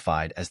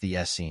identified as the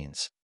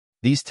Essenes.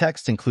 These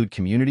texts include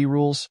community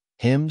rules,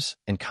 hymns,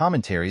 and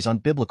commentaries on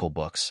biblical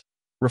books,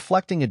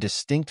 reflecting a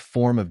distinct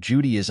form of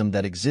Judaism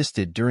that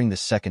existed during the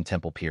Second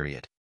Temple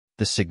period.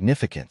 The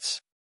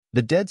significance.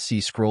 The Dead Sea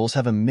Scrolls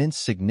have immense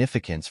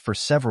significance for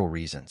several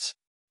reasons.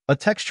 A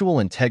textual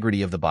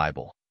integrity of the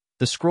Bible.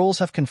 The scrolls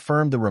have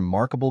confirmed the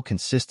remarkable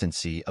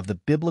consistency of the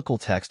biblical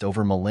text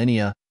over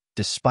millennia,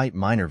 despite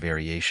minor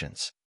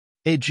variations.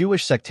 A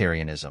Jewish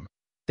sectarianism.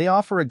 They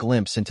offer a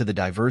glimpse into the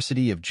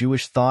diversity of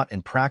Jewish thought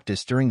and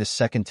practice during the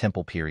Second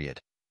Temple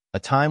period, a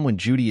time when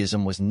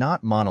Judaism was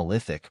not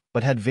monolithic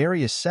but had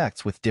various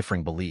sects with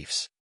differing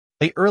beliefs.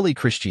 A early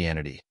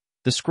Christianity.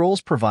 The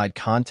scrolls provide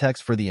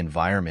context for the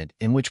environment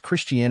in which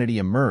Christianity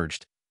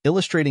emerged,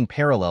 illustrating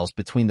parallels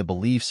between the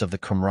beliefs of the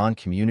Qumran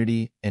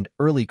community and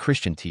early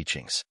Christian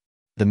teachings.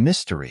 The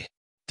mystery.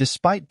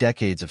 Despite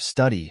decades of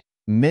study,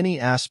 many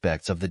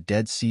aspects of the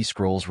Dead Sea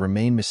Scrolls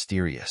remain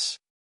mysterious.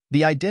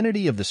 The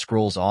identity of the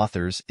scroll's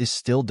authors is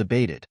still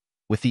debated,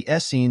 with the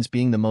Essenes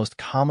being the most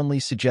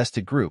commonly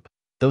suggested group,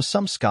 though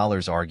some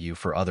scholars argue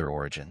for other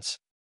origins.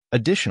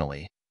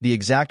 Additionally, the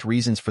exact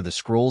reasons for the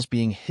scrolls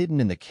being hidden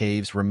in the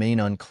caves remain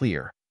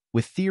unclear,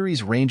 with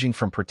theories ranging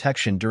from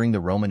protection during the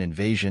Roman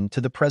invasion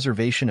to the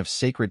preservation of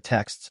sacred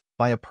texts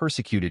by a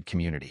persecuted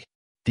community.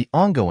 The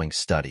ongoing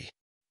study.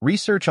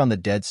 Research on the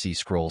Dead Sea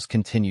Scrolls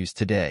continues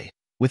today,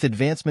 with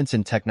advancements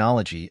in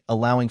technology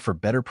allowing for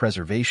better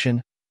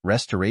preservation,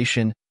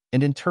 restoration,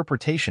 and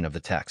interpretation of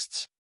the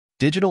texts.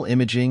 Digital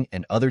imaging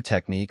and other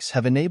techniques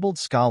have enabled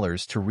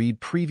scholars to read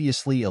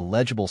previously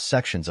illegible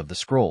sections of the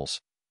scrolls,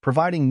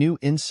 providing new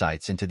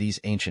insights into these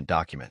ancient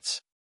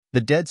documents.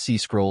 The Dead Sea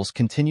Scrolls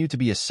continue to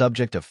be a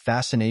subject of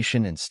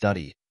fascination and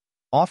study,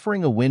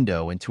 offering a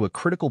window into a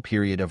critical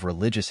period of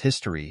religious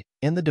history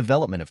and the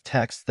development of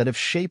texts that have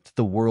shaped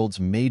the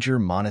world's major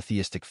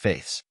monotheistic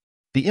faiths.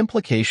 The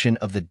implication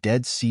of the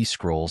Dead Sea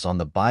Scrolls on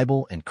the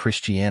Bible and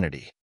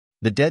Christianity.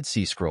 The Dead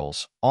Sea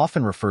Scrolls,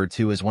 often referred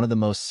to as one of the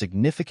most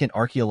significant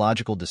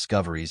archaeological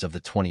discoveries of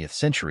the 20th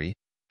century,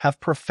 have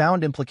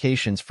profound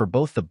implications for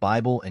both the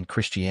Bible and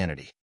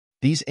Christianity.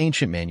 These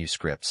ancient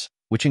manuscripts,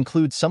 which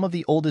include some of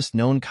the oldest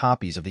known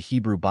copies of the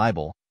Hebrew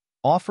Bible,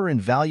 offer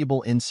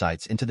invaluable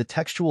insights into the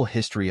textual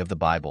history of the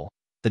Bible,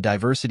 the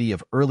diversity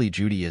of early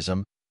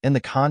Judaism, and the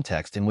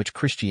context in which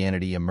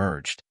Christianity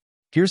emerged.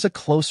 Here's a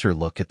closer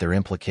look at their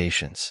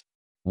implications.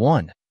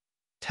 1.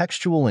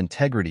 Textual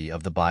integrity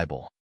of the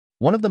Bible.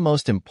 One of the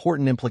most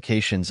important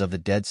implications of the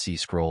Dead Sea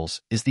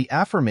Scrolls is the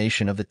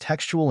affirmation of the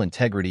textual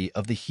integrity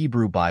of the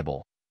Hebrew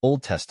Bible,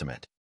 Old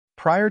Testament.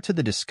 Prior to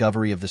the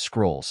discovery of the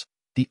scrolls,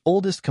 the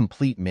oldest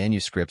complete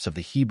manuscripts of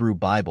the Hebrew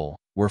Bible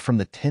were from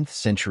the 10th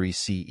century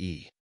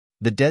CE.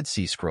 The Dead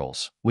Sea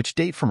Scrolls, which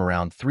date from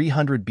around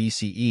 300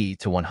 BCE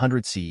to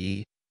 100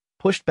 CE,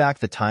 pushed back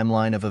the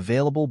timeline of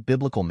available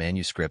biblical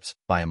manuscripts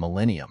by a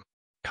millennium.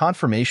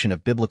 Confirmation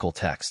of biblical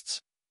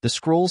texts. The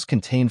scrolls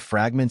contain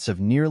fragments of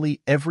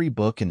nearly every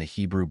book in the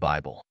Hebrew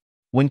Bible.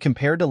 When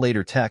compared to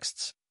later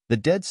texts, the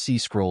Dead Sea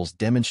Scrolls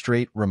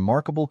demonstrate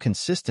remarkable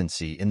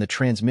consistency in the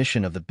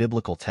transmission of the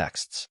biblical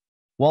texts.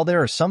 While there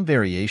are some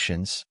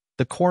variations,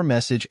 the core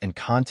message and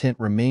content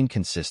remain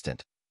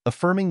consistent,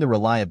 affirming the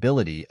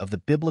reliability of the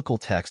biblical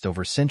text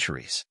over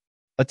centuries.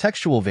 A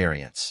textual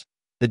variance.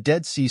 The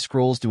Dead Sea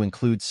Scrolls do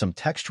include some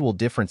textual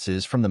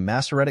differences from the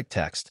Masoretic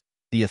text,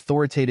 the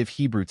authoritative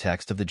Hebrew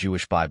text of the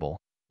Jewish Bible,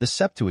 the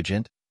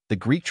Septuagint, the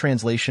Greek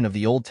translation of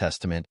the Old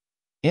Testament,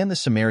 and the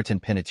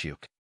Samaritan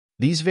Pentateuch.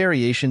 These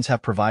variations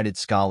have provided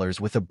scholars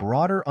with a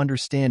broader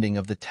understanding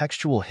of the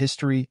textual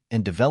history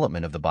and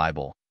development of the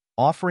Bible,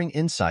 offering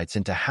insights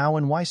into how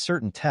and why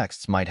certain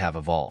texts might have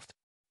evolved.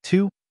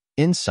 2.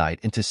 Insight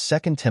into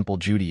Second Temple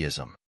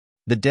Judaism.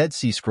 The Dead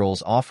Sea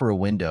Scrolls offer a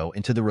window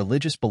into the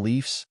religious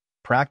beliefs,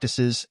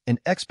 practices, and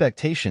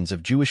expectations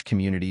of Jewish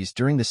communities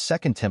during the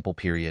Second Temple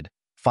period,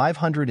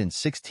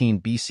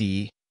 516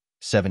 BCE,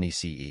 70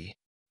 CE.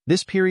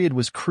 This period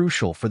was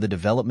crucial for the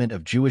development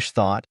of Jewish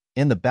thought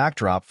and the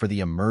backdrop for the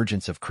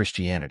emergence of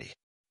Christianity.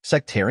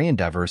 Sectarian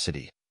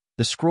diversity.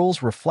 The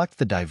scrolls reflect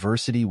the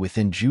diversity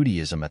within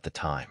Judaism at the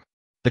time.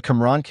 The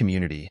Qumran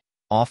community,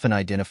 often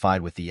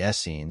identified with the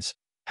Essenes,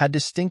 had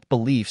distinct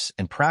beliefs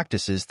and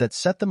practices that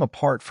set them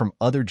apart from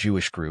other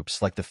Jewish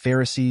groups like the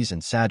Pharisees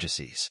and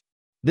Sadducees.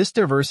 This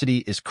diversity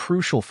is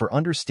crucial for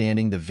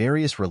understanding the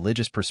various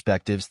religious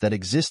perspectives that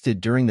existed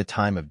during the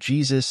time of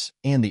Jesus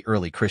and the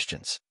early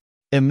Christians.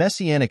 In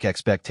Messianic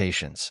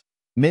expectations,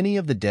 many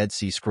of the Dead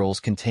Sea Scrolls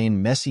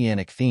contain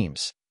messianic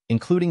themes,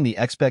 including the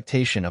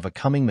expectation of a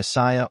coming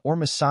Messiah or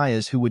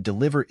Messiahs who would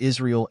deliver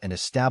Israel and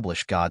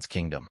establish God's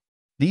kingdom.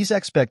 These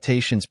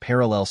expectations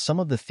parallel some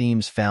of the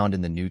themes found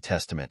in the New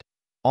Testament,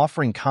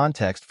 offering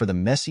context for the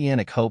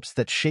messianic hopes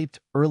that shaped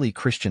early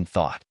Christian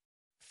thought.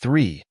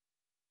 3.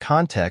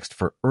 Context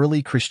for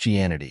early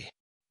Christianity.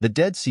 The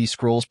Dead Sea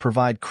Scrolls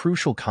provide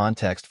crucial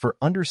context for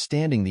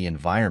understanding the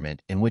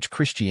environment in which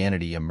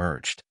Christianity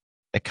emerged.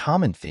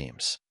 Common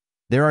themes.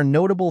 There are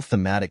notable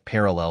thematic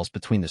parallels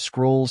between the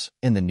scrolls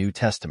and the New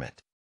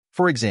Testament.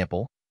 For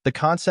example, the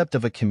concept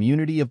of a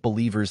community of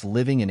believers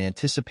living in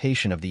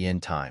anticipation of the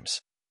end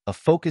times, a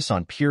focus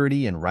on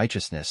purity and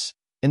righteousness,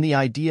 and the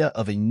idea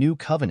of a new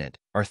covenant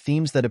are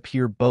themes that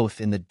appear both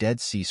in the Dead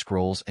Sea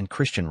Scrolls and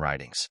Christian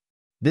writings.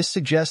 This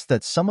suggests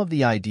that some of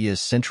the ideas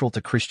central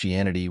to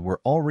Christianity were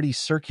already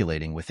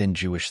circulating within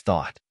Jewish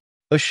thought.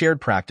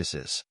 Shared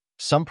practices.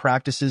 Some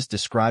practices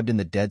described in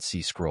the Dead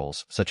Sea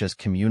Scrolls, such as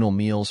communal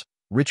meals,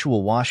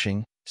 ritual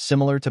washing,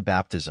 similar to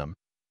baptism,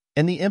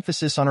 and the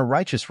emphasis on a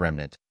righteous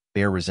remnant,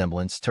 bear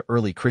resemblance to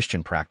early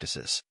Christian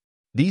practices.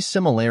 These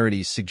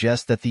similarities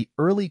suggest that the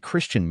early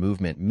Christian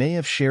movement may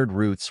have shared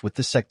roots with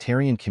the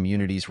sectarian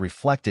communities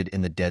reflected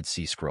in the Dead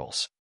Sea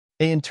Scrolls.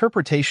 An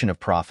interpretation of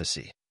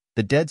prophecy.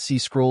 The Dead Sea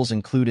Scrolls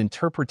include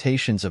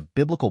interpretations of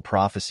biblical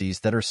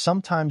prophecies that are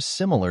sometimes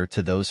similar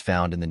to those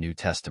found in the New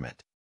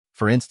Testament.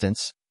 For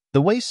instance,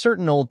 the way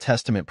certain Old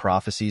Testament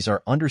prophecies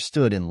are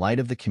understood in light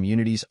of the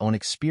community's own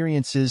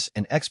experiences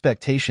and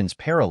expectations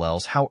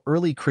parallels how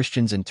early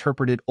Christians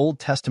interpreted Old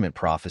Testament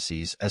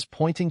prophecies as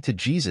pointing to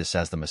Jesus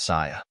as the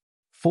Messiah.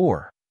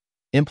 4.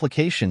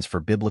 Implications for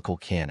biblical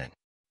canon.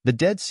 The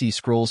Dead Sea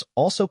Scrolls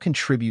also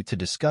contribute to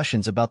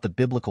discussions about the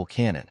biblical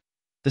canon,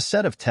 the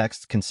set of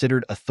texts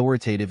considered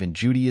authoritative in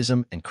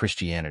Judaism and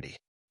Christianity.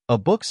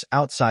 Books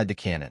outside the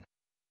canon.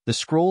 The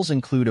scrolls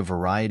include a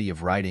variety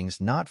of writings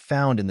not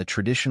found in the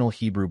traditional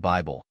Hebrew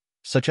Bible,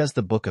 such as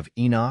the Book of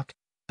Enoch,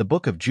 the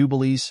Book of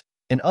Jubilees,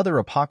 and other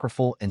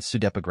apocryphal and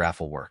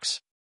pseudepigraphal works.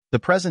 The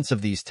presence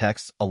of these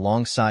texts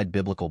alongside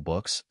biblical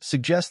books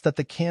suggests that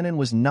the canon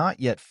was not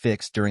yet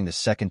fixed during the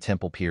Second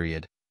Temple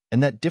period,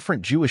 and that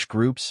different Jewish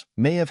groups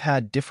may have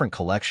had different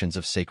collections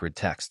of sacred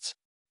texts.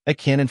 A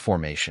canon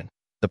formation.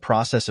 The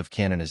process of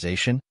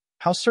canonization,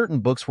 how certain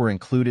books were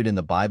included in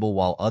the Bible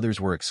while others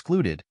were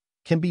excluded,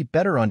 can be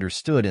better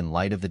understood in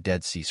light of the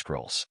Dead Sea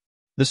Scrolls.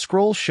 The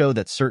scrolls show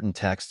that certain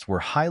texts were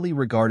highly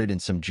regarded in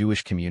some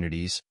Jewish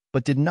communities,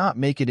 but did not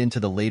make it into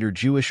the later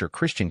Jewish or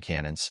Christian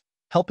canons,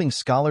 helping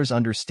scholars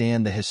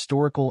understand the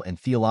historical and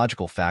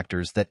theological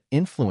factors that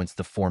influenced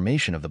the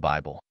formation of the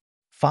Bible.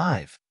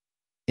 5.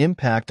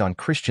 Impact on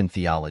Christian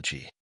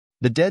theology.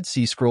 The Dead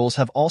Sea Scrolls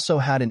have also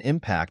had an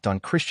impact on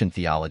Christian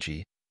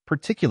theology,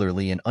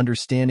 particularly in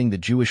understanding the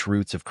Jewish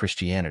roots of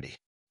Christianity.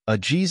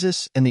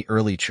 Jesus and the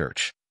early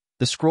church.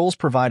 The scrolls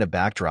provide a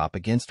backdrop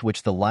against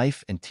which the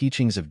life and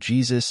teachings of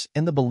Jesus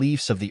and the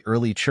beliefs of the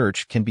early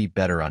church can be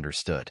better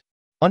understood.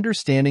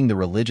 Understanding the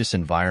religious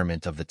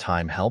environment of the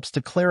time helps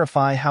to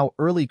clarify how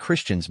early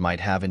Christians might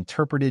have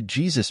interpreted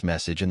Jesus'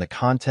 message in the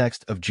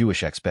context of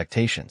Jewish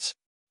expectations.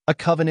 A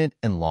covenant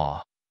and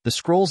law. The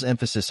scroll's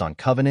emphasis on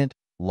covenant,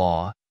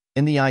 law,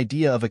 and the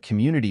idea of a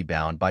community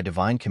bound by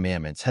divine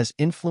commandments has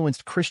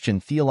influenced Christian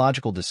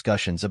theological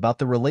discussions about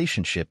the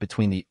relationship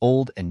between the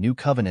Old and New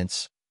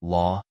Covenants,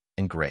 law,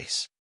 and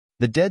grace.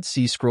 The Dead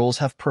Sea Scrolls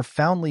have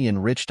profoundly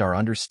enriched our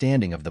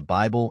understanding of the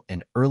Bible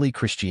and early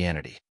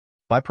Christianity.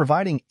 By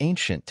providing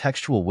ancient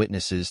textual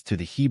witnesses to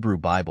the Hebrew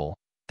Bible,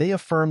 they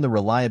affirm the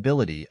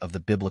reliability of the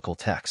biblical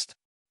text.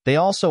 They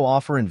also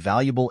offer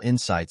invaluable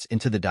insights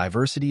into the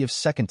diversity of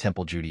Second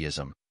Temple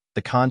Judaism,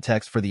 the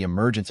context for the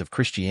emergence of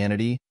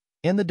Christianity,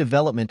 and the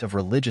development of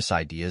religious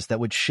ideas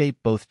that would shape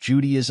both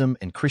Judaism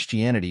and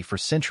Christianity for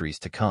centuries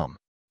to come.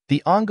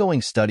 The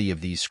ongoing study of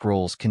these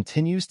scrolls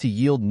continues to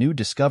yield new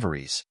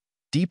discoveries,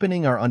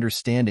 deepening our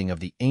understanding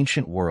of the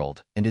ancient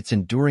world and its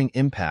enduring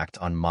impact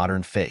on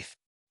modern faith.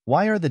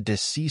 Why are the Dead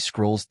Sea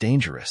Scrolls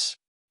dangerous?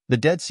 The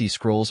Dead Sea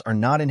Scrolls are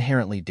not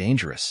inherently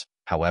dangerous.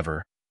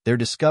 However, their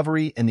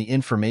discovery and the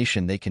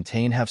information they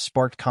contain have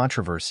sparked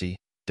controversy,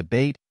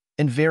 debate,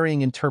 and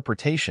varying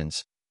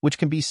interpretations, which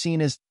can be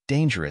seen as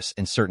dangerous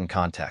in certain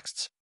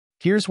contexts.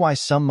 Here's why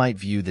some might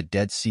view the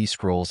Dead Sea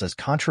Scrolls as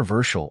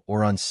controversial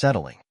or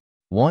unsettling.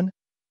 1.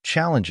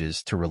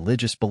 Challenges to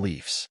religious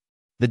beliefs.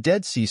 The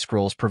Dead Sea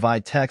Scrolls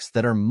provide texts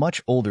that are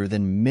much older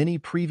than many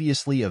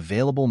previously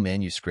available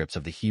manuscripts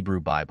of the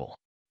Hebrew Bible.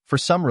 For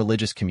some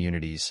religious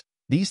communities,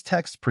 these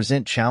texts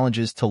present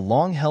challenges to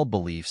long-held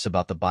beliefs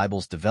about the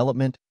Bible's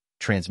development,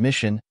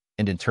 transmission,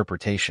 and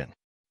interpretation.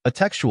 A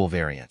textual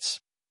variance.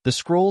 The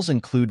scrolls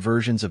include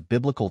versions of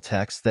biblical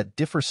texts that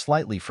differ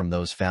slightly from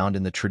those found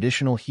in the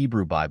traditional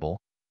Hebrew Bible,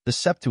 the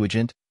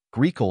Septuagint,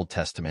 Greek Old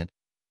Testament,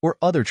 or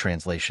other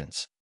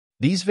translations.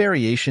 These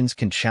variations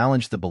can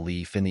challenge the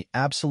belief in the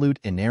absolute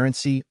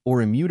inerrancy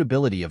or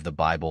immutability of the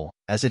Bible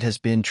as it has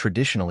been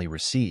traditionally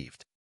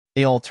received.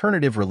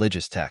 Alternative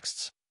religious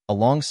texts.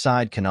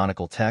 Alongside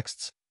canonical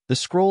texts, the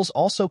scrolls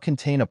also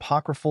contain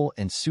apocryphal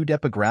and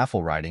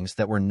pseudepigraphal writings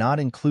that were not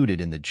included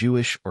in the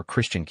Jewish or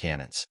Christian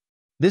canons.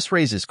 This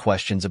raises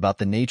questions about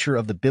the nature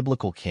of the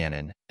biblical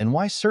canon and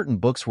why certain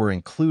books were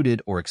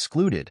included or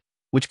excluded,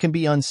 which can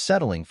be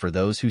unsettling for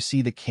those who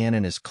see the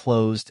canon as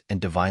closed and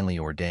divinely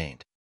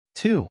ordained.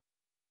 2.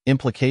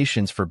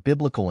 Implications for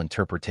biblical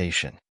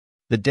interpretation.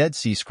 The Dead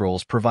Sea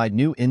Scrolls provide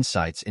new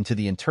insights into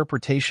the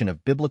interpretation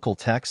of biblical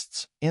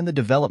texts and the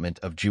development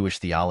of Jewish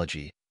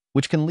theology,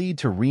 which can lead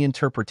to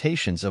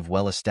reinterpretations of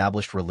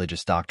well-established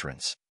religious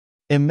doctrines.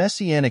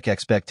 Messianic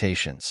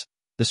expectations.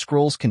 The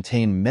scrolls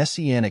contain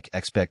messianic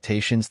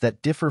expectations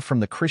that differ from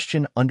the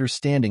Christian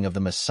understanding of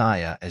the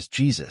Messiah as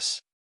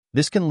Jesus.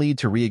 This can lead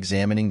to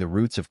re-examining the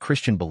roots of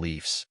Christian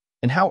beliefs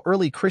and how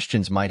early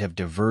Christians might have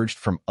diverged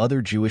from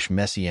other Jewish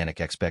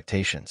messianic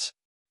expectations.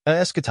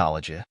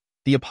 Eschatology.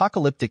 The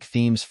apocalyptic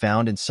themes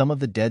found in some of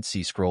the Dead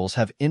Sea Scrolls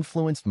have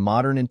influenced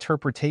modern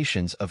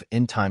interpretations of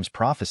end-times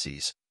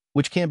prophecies,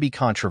 which can be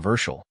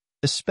controversial,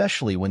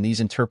 especially when these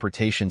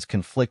interpretations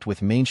conflict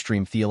with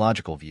mainstream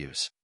theological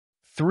views.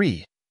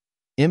 3.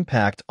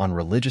 Impact on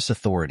religious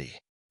authority.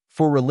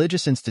 For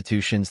religious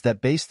institutions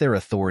that base their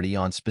authority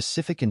on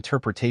specific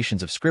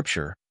interpretations of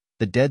Scripture,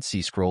 the Dead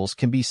Sea Scrolls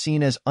can be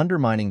seen as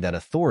undermining that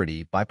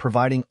authority by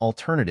providing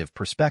alternative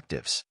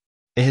perspectives.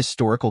 A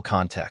historical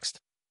context.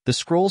 The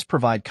scrolls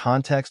provide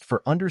context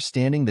for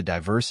understanding the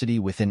diversity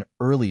within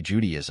early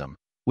Judaism,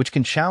 which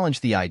can challenge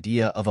the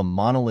idea of a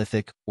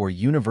monolithic or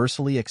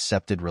universally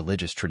accepted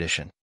religious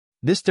tradition.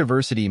 This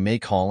diversity may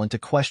call into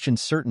question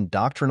certain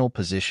doctrinal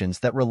positions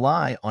that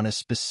rely on a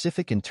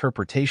specific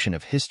interpretation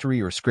of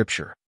history or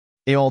Scripture.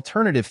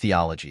 Alternative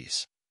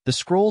theologies. The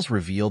scrolls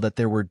reveal that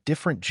there were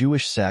different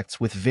Jewish sects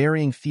with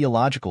varying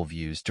theological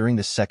views during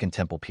the Second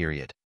Temple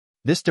period.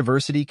 This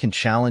diversity can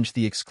challenge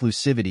the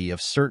exclusivity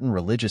of certain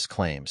religious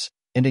claims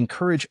and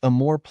encourage a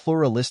more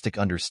pluralistic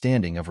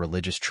understanding of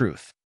religious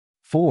truth.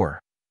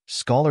 4.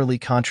 Scholarly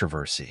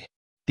controversy.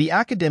 The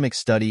academic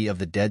study of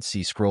the Dead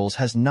Sea Scrolls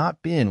has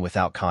not been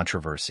without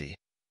controversy,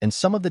 and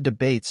some of the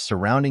debates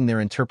surrounding their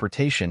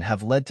interpretation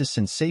have led to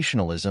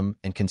sensationalism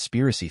and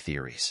conspiracy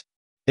theories.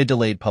 A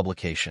delayed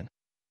publication.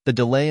 The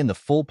delay in the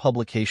full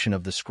publication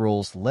of the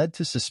scrolls led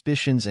to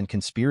suspicions and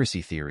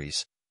conspiracy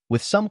theories,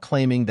 with some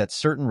claiming that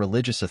certain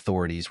religious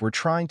authorities were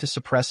trying to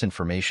suppress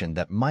information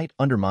that might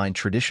undermine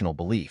traditional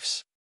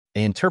beliefs.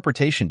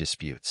 Interpretation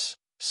disputes.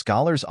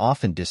 Scholars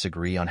often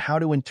disagree on how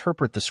to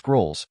interpret the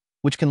scrolls,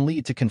 which can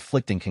lead to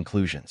conflicting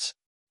conclusions.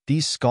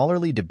 These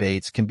scholarly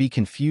debates can be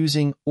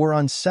confusing or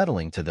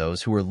unsettling to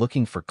those who are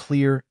looking for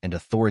clear and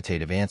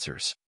authoritative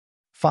answers.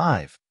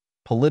 5.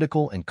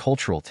 Political and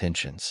cultural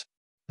tensions.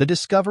 The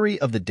discovery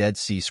of the Dead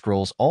Sea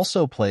Scrolls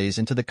also plays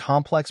into the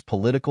complex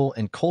political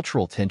and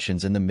cultural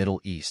tensions in the Middle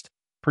East,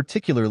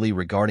 particularly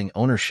regarding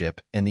ownership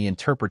and the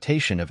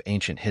interpretation of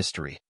ancient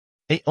history.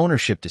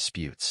 Ownership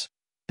disputes.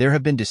 There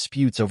have been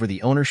disputes over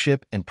the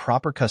ownership and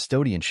proper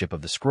custodianship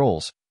of the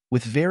scrolls,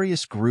 with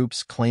various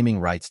groups claiming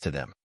rights to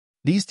them.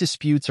 These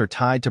disputes are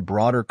tied to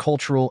broader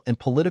cultural and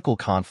political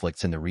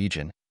conflicts in the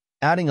region,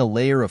 adding a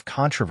layer of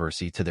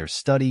controversy to their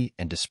study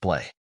and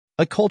display.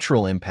 A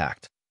cultural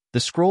impact.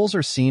 The scrolls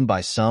are seen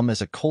by some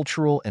as a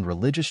cultural and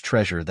religious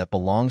treasure that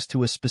belongs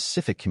to a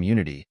specific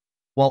community,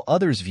 while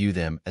others view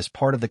them as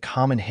part of the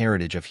common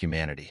heritage of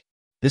humanity.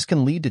 This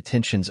can lead to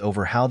tensions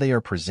over how they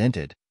are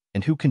presented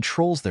and who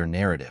controls their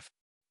narrative.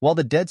 While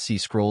the Dead Sea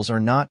Scrolls are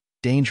not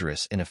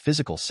dangerous in a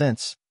physical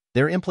sense,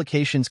 their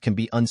implications can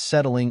be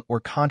unsettling or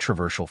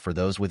controversial for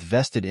those with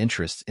vested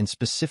interests in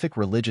specific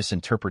religious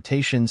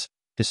interpretations,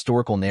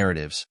 historical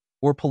narratives,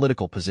 or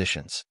political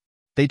positions.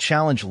 They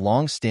challenge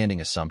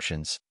long-standing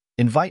assumptions,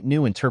 invite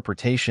new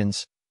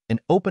interpretations, and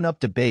open up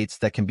debates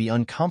that can be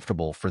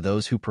uncomfortable for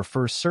those who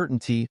prefer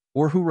certainty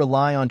or who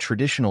rely on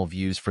traditional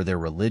views for their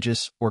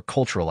religious or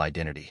cultural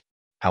identity.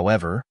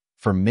 However,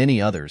 for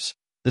many others,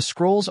 the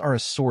scrolls are a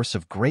source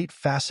of great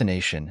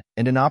fascination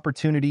and an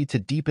opportunity to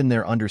deepen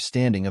their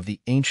understanding of the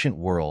ancient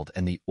world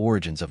and the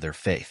origins of their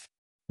faith.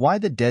 Why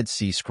the Dead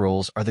Sea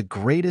Scrolls are the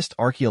greatest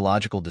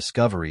archaeological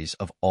discoveries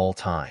of all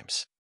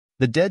times.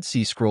 The Dead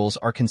Sea Scrolls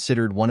are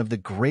considered one of the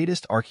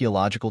greatest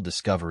archaeological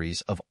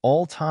discoveries of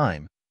all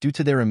time due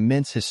to their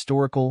immense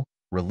historical,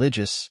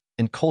 religious,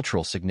 and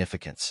cultural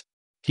significance.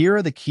 Here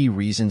are the key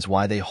reasons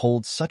why they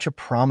hold such a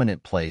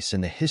prominent place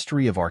in the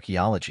history of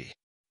archaeology.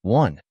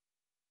 1.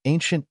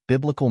 Ancient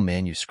biblical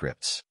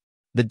manuscripts.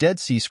 The Dead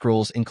Sea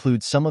Scrolls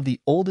include some of the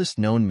oldest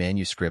known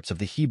manuscripts of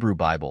the Hebrew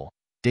Bible,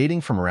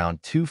 dating from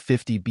around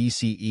 250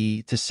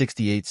 BCE to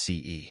 68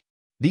 CE.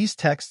 These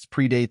texts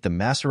predate the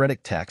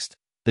Masoretic text,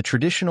 the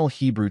traditional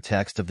Hebrew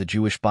text of the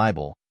Jewish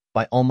Bible,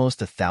 by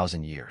almost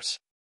 1,000 years.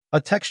 A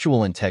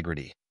textual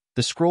integrity.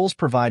 The scrolls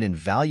provide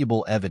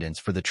invaluable evidence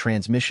for the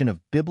transmission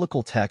of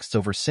biblical texts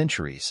over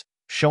centuries,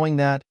 showing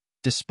that,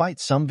 despite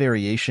some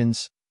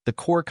variations, the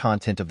core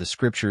content of the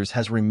scriptures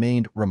has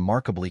remained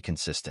remarkably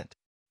consistent.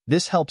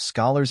 This helps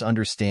scholars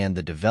understand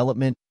the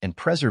development and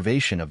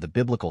preservation of the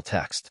biblical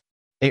text.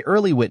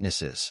 Early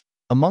witnesses.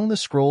 Among the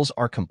scrolls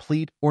are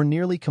complete or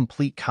nearly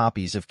complete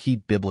copies of key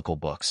biblical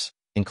books,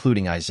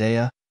 including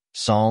Isaiah,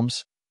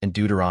 Psalms, and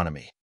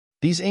Deuteronomy.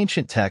 These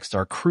ancient texts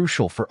are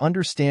crucial for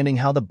understanding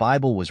how the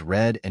Bible was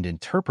read and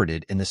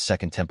interpreted in the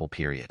Second Temple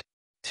period.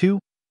 2.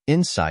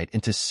 Insight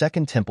into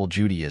Second Temple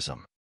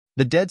Judaism.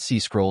 The Dead Sea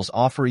Scrolls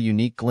offer a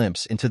unique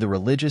glimpse into the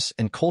religious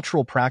and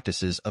cultural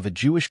practices of a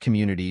Jewish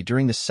community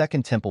during the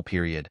Second Temple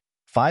period,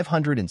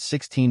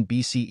 516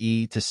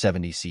 BCE to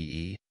 70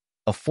 CE,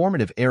 a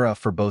formative era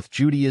for both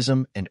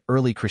Judaism and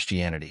early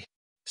Christianity.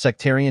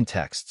 Sectarian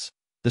texts.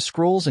 The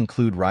scrolls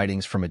include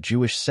writings from a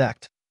Jewish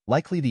sect,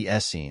 likely the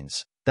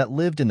Essenes, that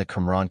lived in the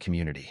Qumran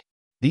community.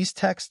 These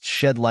texts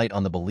shed light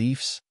on the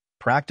beliefs,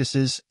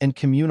 practices, and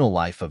communal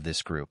life of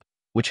this group,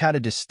 which had a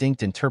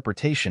distinct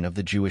interpretation of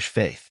the Jewish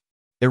faith.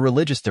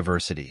 Religious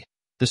diversity.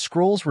 The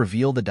scrolls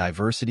reveal the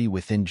diversity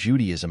within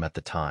Judaism at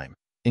the time,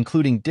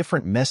 including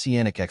different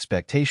messianic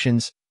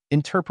expectations,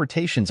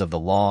 interpretations of the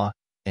law,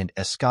 and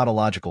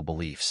eschatological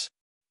beliefs.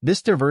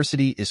 This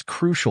diversity is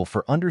crucial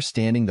for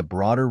understanding the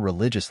broader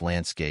religious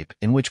landscape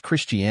in which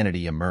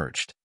Christianity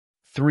emerged.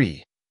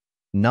 3.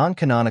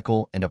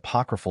 Non-canonical and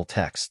apocryphal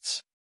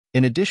texts.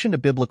 In addition to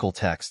biblical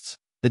texts,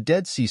 the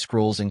Dead Sea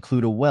Scrolls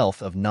include a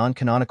wealth of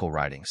non-canonical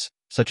writings,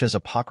 such as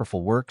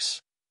apocryphal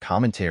works,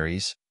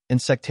 commentaries,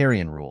 and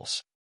sectarian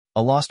rules.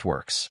 Lost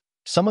works.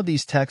 Some of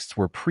these texts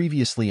were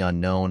previously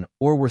unknown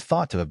or were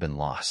thought to have been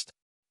lost.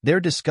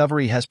 Their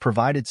discovery has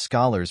provided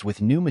scholars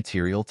with new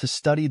material to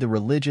study the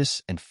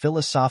religious and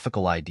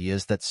philosophical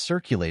ideas that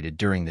circulated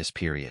during this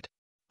period.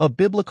 A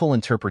biblical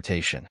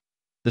interpretation.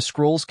 The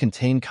scrolls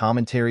contain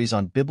commentaries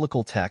on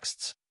biblical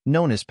texts,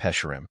 known as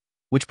pesharim,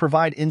 which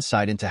provide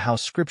insight into how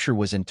Scripture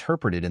was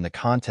interpreted in the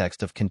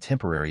context of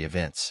contemporary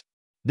events.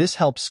 This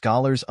helps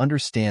scholars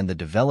understand the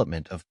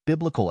development of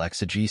biblical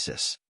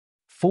exegesis.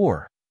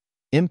 4.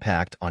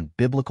 Impact on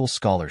biblical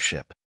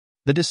scholarship.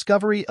 The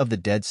discovery of the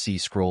Dead Sea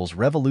Scrolls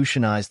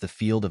revolutionized the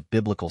field of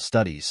biblical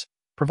studies,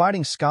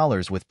 providing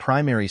scholars with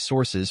primary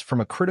sources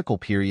from a critical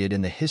period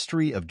in the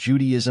history of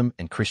Judaism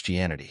and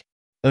Christianity.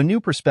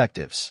 New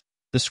perspectives.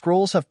 The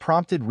scrolls have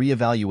prompted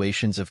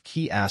reevaluations of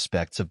key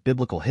aspects of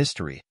biblical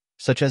history,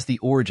 such as the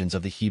origins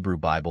of the Hebrew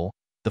Bible,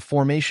 the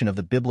formation of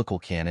the biblical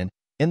canon,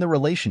 and the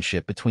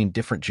relationship between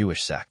different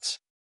Jewish sects.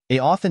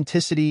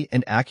 Authenticity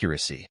and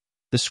accuracy.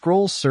 The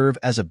scrolls serve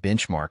as a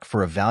benchmark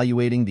for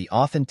evaluating the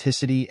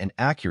authenticity and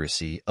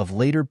accuracy of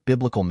later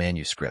biblical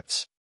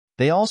manuscripts.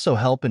 They also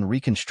help in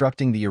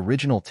reconstructing the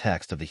original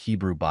text of the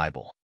Hebrew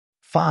Bible.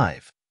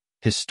 5.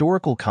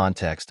 Historical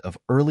context of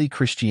early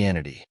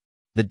Christianity.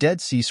 The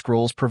Dead Sea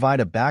Scrolls provide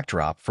a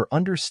backdrop for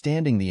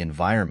understanding the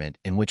environment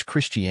in which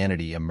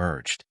Christianity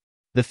emerged.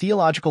 The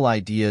theological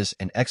ideas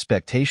and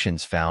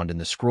expectations found in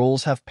the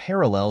scrolls have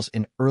parallels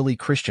in early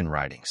Christian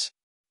writings.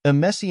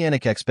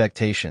 Messianic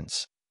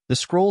expectations. The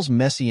scrolls'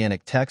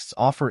 messianic texts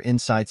offer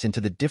insights into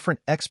the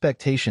different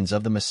expectations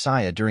of the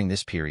Messiah during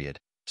this period,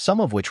 some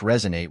of which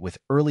resonate with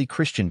early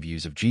Christian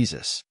views of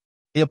Jesus.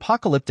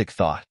 Apocalyptic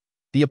thought.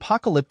 The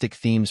apocalyptic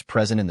themes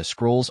present in the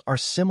scrolls are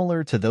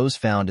similar to those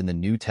found in the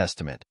New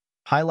Testament,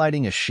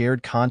 highlighting a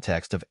shared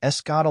context of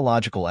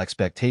eschatological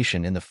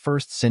expectation in the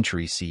 1st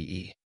century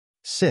CE.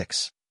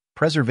 6.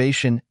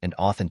 Preservation and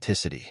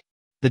authenticity.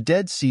 The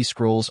Dead Sea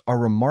Scrolls are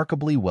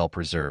remarkably well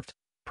preserved,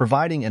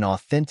 providing an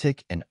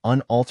authentic and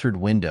unaltered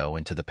window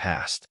into the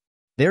past.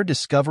 Their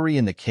discovery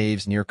in the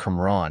caves near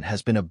Qumran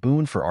has been a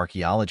boon for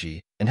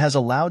archaeology and has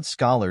allowed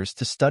scholars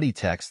to study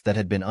texts that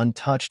had been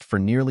untouched for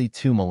nearly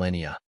 2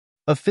 millennia.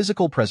 Of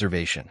physical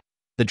preservation,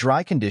 the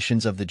dry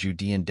conditions of the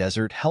Judean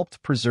desert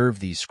helped preserve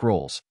these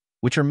scrolls,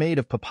 which are made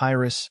of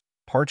papyrus,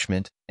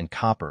 parchment, and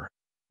copper,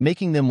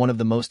 making them one of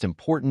the most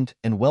important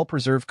and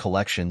well-preserved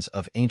collections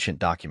of ancient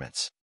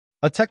documents.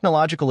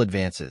 Technological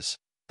advances.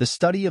 The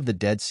study of the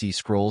Dead Sea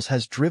Scrolls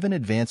has driven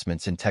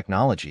advancements in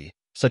technology,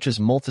 such as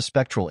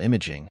multispectral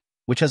imaging,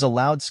 which has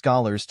allowed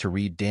scholars to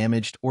read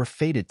damaged or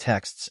faded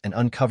texts and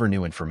uncover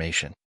new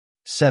information.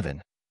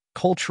 7.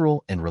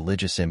 Cultural and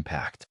religious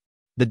impact.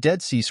 The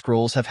Dead Sea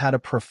Scrolls have had a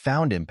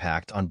profound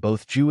impact on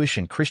both Jewish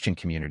and Christian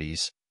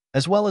communities,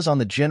 as well as on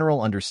the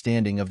general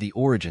understanding of the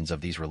origins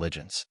of these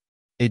religions.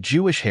 A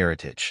Jewish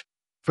heritage.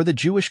 For the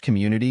Jewish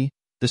community,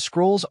 the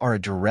scrolls are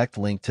a direct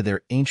link to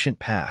their ancient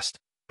past,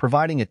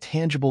 providing a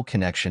tangible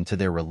connection to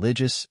their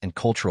religious and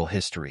cultural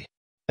history.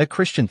 A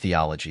Christian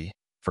theology.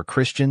 For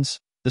Christians,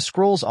 the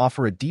scrolls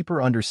offer a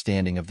deeper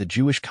understanding of the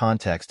Jewish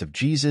context of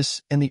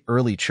Jesus and the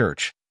early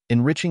church,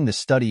 enriching the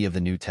study of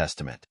the New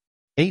Testament.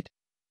 8.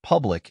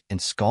 Public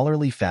and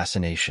scholarly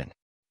fascination.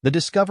 The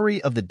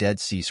discovery of the Dead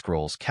Sea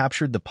Scrolls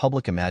captured the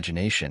public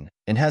imagination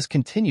and has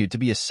continued to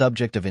be a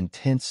subject of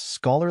intense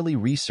scholarly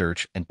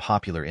research and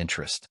popular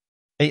interest.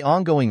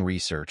 Ongoing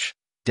research.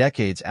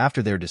 Decades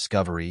after their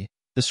discovery,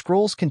 the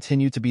scrolls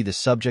continue to be the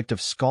subject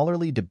of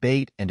scholarly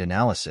debate and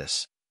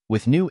analysis,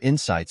 with new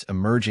insights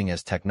emerging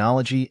as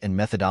technology and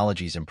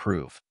methodologies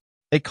improve.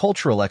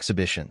 Cultural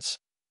exhibitions.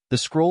 The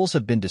scrolls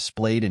have been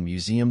displayed in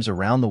museums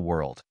around the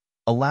world,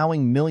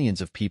 allowing millions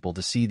of people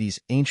to see these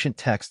ancient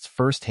texts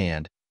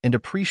firsthand and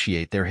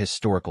appreciate their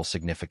historical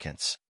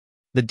significance.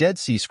 The Dead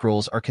Sea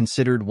Scrolls are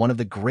considered one of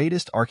the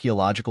greatest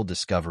archaeological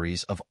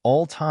discoveries of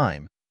all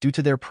time due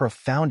to their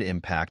profound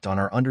impact on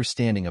our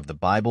understanding of the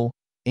Bible,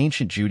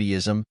 ancient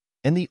Judaism,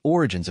 and the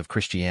origins of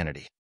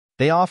Christianity.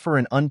 They offer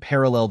an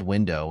unparalleled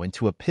window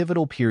into a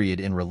pivotal period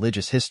in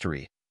religious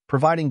history,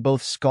 providing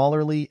both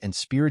scholarly and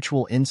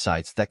spiritual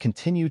insights that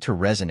continue to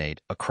resonate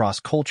across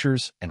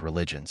cultures and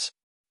religions.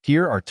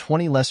 Here are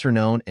 20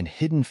 lesser-known and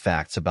hidden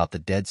facts about the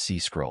Dead Sea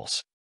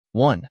Scrolls.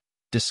 1.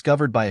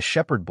 Discovered by a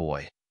shepherd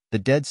boy. The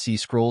Dead Sea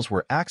Scrolls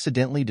were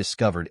accidentally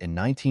discovered in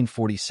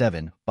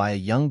 1947 by a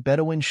young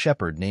Bedouin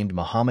shepherd named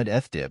Muhammad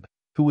Ethdib,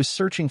 who was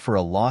searching for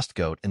a lost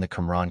goat in the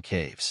Qumran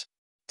caves.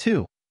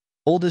 2.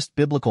 Oldest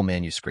biblical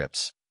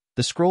manuscripts.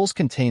 The scrolls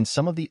contain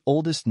some of the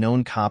oldest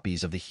known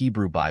copies of the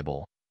Hebrew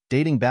Bible,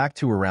 dating back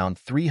to around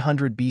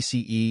 300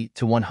 BCE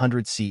to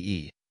 100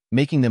 CE,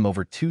 making them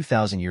over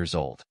 2,000 years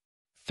old.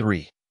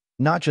 3.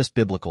 Not just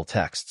biblical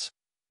texts.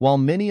 While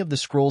many of the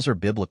scrolls are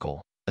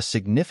biblical, a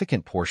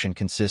significant portion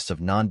consists of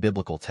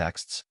non-biblical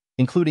texts,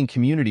 including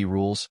community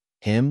rules,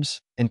 hymns,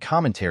 and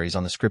commentaries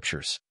on the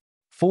scriptures.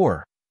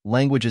 4.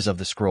 Languages of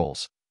the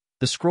scrolls.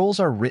 The scrolls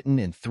are written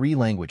in 3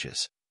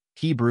 languages: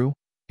 Hebrew,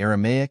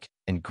 Aramaic,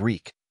 and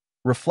Greek,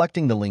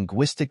 reflecting the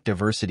linguistic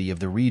diversity of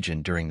the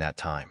region during that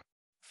time.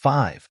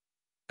 5.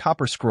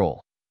 Copper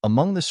scroll.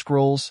 Among the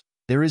scrolls,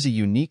 there is a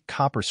unique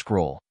copper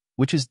scroll,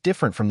 which is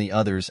different from the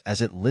others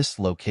as it lists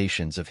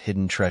locations of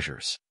hidden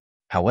treasures.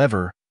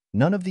 However,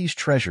 none of these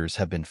treasures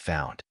have been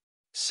found.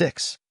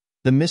 6.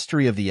 The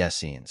mystery of the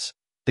Essenes.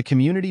 The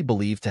community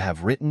believed to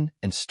have written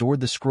and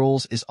stored the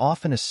scrolls is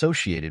often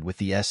associated with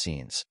the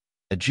Essenes,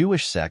 a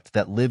Jewish sect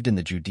that lived in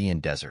the Judean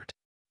desert.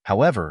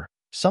 However,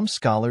 some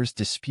scholars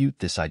dispute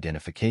this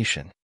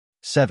identification.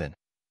 7.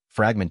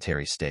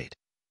 Fragmentary state.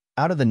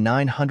 Out of the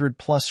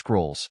 900-plus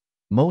scrolls,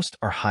 most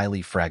are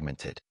highly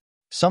fragmented.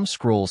 Some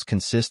scrolls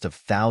consist of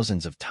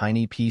thousands of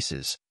tiny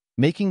pieces,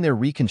 making their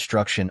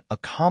reconstruction a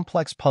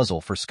complex puzzle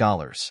for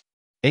scholars.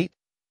 8.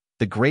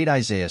 The Great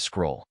Isaiah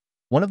Scroll.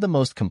 One of the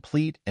most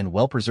complete and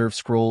well-preserved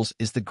scrolls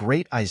is the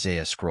Great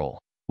Isaiah Scroll,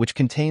 which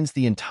contains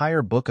the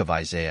entire book of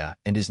Isaiah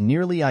and is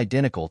nearly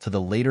identical to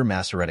the later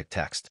Masoretic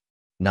text.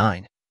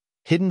 9.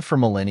 Hidden for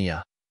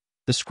millennia.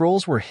 The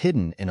scrolls were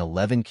hidden in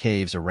 11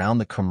 caves around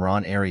the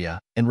Qumran area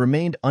and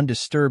remained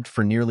undisturbed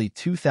for nearly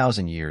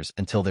 2,000 years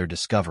until their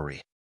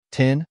discovery.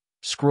 10.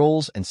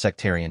 Scrolls and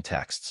sectarian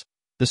texts.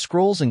 The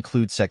scrolls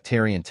include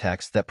sectarian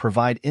texts that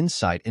provide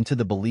insight into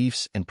the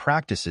beliefs and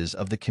practices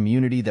of the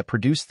community that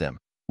produced them,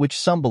 which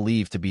some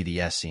believe to be the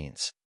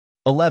Essenes.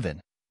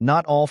 11.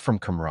 Not all from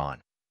Qumran.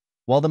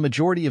 While the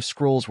majority of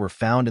scrolls were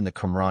found in the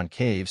Qumran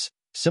caves,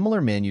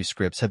 similar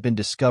manuscripts have been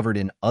discovered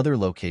in other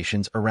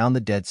locations around the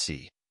Dead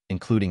Sea,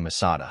 including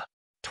Masada.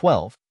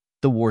 12.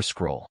 The War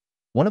Scroll.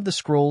 One of the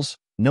scrolls,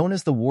 known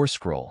as the War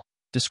Scroll,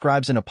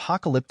 describes an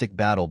apocalyptic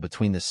battle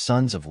between the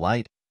sons of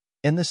light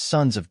and the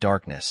sons of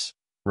darkness,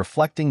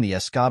 reflecting the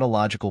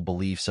eschatological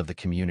beliefs of the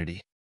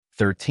community.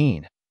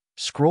 13.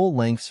 Scroll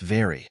lengths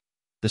vary.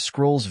 The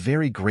scrolls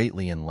vary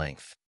greatly in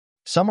length.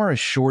 Some are as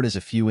short as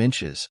a few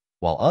inches,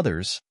 while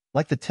others,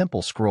 like the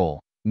Temple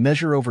Scroll,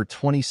 measure over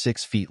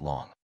 26 feet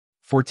long.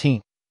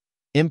 14.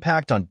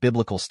 Impact on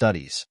biblical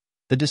studies.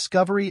 The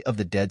discovery of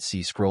the Dead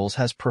Sea Scrolls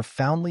has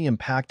profoundly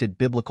impacted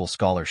biblical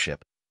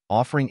scholarship,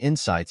 offering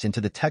insights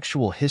into the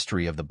textual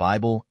history of the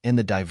Bible and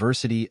the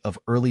diversity of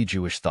early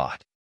Jewish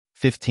thought.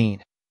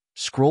 15.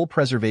 Scroll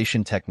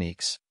preservation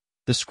techniques.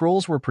 The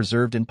scrolls were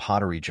preserved in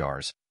pottery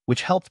jars,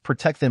 which helped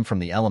protect them from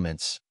the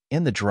elements,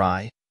 and the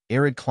dry,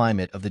 arid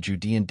climate of the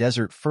Judean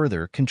desert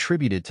further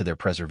contributed to their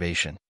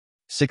preservation.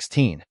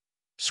 16.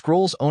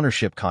 Scrolls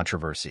ownership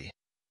controversy.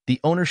 The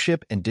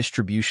ownership and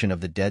distribution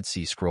of the Dead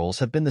Sea Scrolls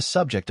have been the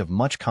subject of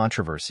much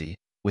controversy,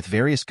 with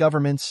various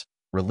governments,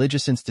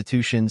 religious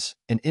institutions,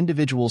 and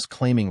individuals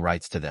claiming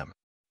rights to them.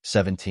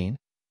 17.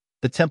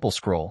 The Temple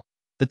Scroll.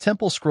 The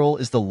Temple Scroll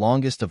is the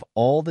longest of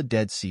all the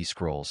Dead Sea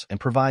Scrolls and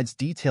provides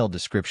detailed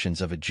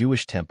descriptions of a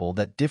Jewish temple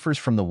that differs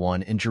from the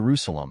one in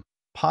Jerusalem,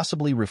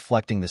 possibly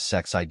reflecting the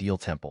sect's ideal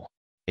temple.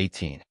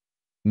 18.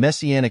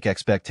 Messianic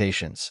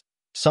expectations.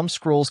 Some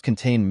scrolls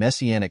contain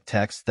messianic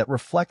texts that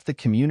reflect the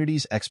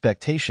community's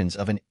expectations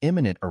of an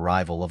imminent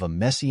arrival of a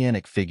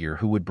messianic figure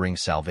who would bring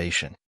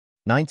salvation.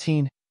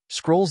 19.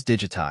 Scrolls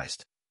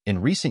digitized. In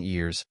recent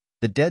years,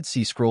 the Dead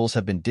Sea Scrolls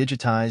have been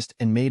digitized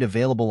and made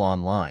available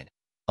online,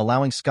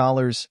 allowing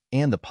scholars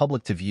and the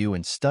public to view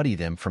and study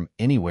them from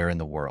anywhere in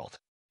the world.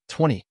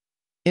 20.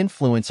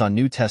 Influence on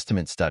New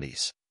Testament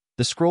studies.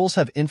 The scrolls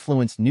have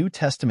influenced New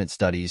Testament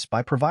studies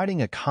by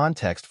providing a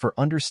context for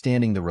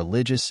understanding the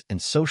religious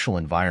and social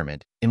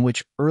environment in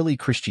which early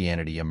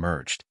Christianity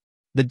emerged.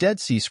 The Dead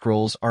Sea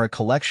Scrolls are a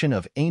collection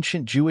of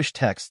ancient Jewish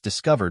texts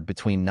discovered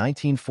between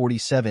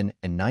 1947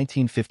 and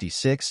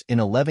 1956 in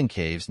 11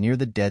 caves near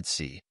the Dead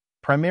Sea,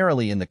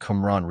 primarily in the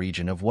Qumran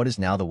region of what is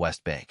now the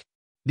West Bank.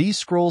 These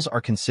scrolls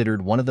are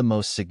considered one of the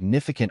most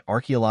significant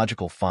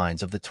archaeological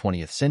finds of the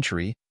 20th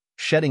century,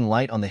 shedding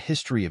light on the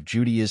history of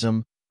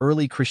Judaism,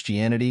 early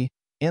Christianity,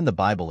 and the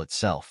Bible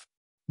itself.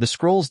 The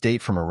scrolls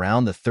date from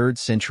around the 3rd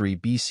century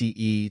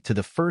BCE to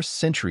the 1st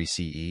century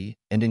CE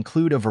and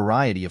include a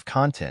variety of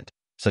content,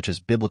 such as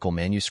biblical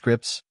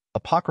manuscripts,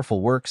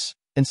 apocryphal works,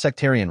 and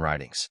sectarian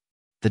writings.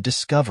 The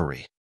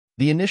discovery.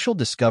 The initial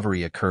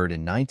discovery occurred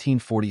in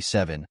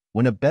 1947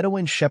 when a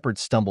Bedouin shepherd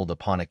stumbled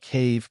upon a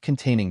cave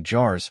containing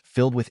jars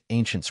filled with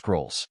ancient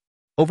scrolls.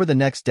 Over the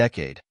next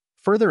decade,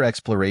 further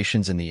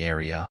explorations in the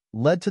area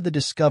led to the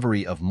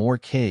discovery of more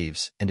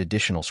caves and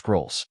additional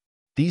scrolls.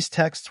 These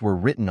texts were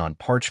written on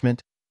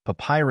parchment,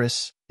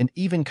 papyrus, and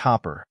even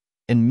copper,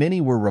 and many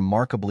were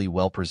remarkably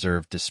well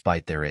preserved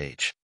despite their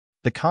age.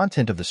 The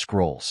content of the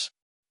scrolls.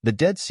 The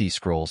Dead Sea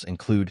Scrolls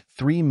include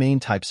 3 main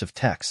types of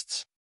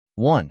texts.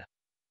 1.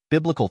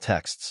 Biblical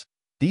texts.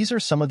 These are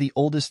some of the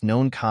oldest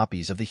known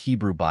copies of the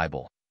Hebrew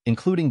Bible,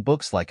 including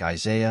books like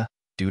Isaiah,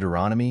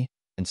 Deuteronomy,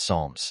 and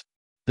Psalms.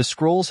 The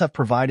scrolls have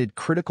provided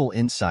critical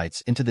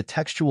insights into the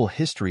textual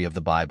history of the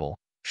Bible,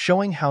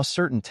 showing how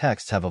certain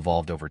texts have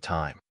evolved over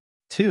time.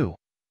 2.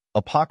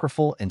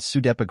 Apocryphal and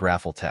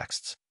pseudepigraphal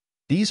texts.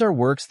 These are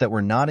works that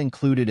were not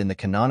included in the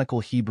canonical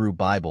Hebrew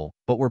Bible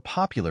but were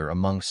popular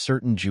among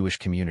certain Jewish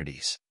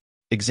communities.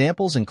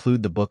 Examples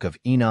include the Book of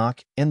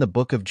Enoch and the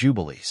Book of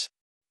Jubilees.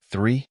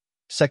 3.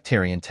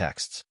 Sectarian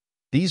texts.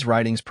 These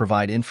writings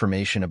provide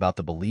information about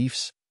the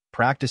beliefs,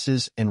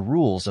 practices, and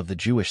rules of the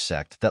Jewish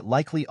sect that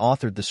likely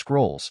authored the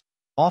scrolls,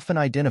 often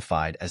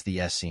identified as the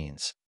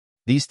Essenes.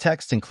 These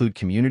texts include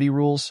community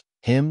rules,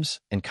 hymns,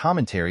 and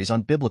commentaries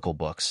on biblical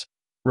books,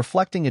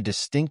 reflecting a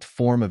distinct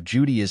form of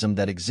Judaism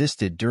that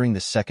existed during the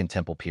Second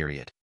Temple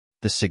period.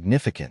 The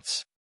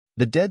significance.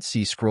 The Dead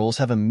Sea Scrolls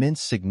have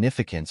immense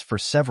significance for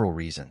several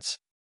reasons.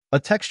 A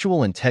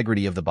textual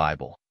integrity of the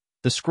Bible.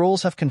 The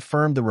scrolls have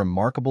confirmed the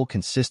remarkable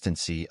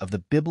consistency of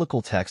the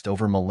biblical text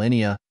over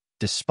millennia,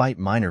 despite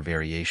minor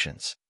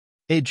variations.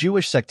 A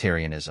Jewish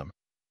sectarianism.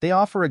 They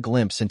offer a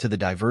glimpse into the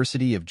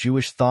diversity of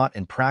Jewish thought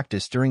and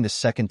practice during the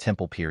Second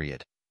Temple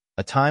period,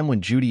 a time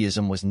when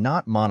Judaism was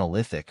not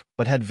monolithic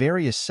but had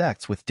various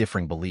sects with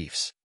differing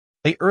beliefs.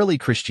 A early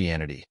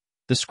Christianity.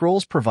 The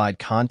scrolls provide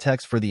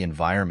context for the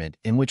environment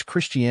in which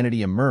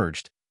Christianity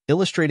emerged,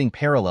 illustrating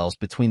parallels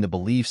between the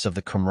beliefs of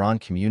the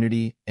Qumran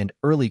community and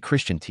early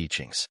Christian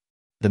teachings.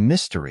 The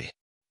mystery.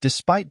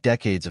 Despite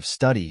decades of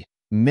study,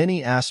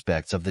 many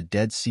aspects of the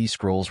Dead Sea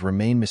Scrolls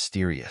remain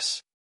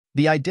mysterious.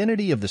 The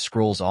identity of the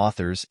scroll's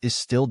authors is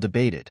still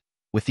debated,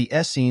 with the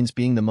Essenes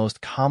being the most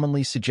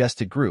commonly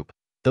suggested group,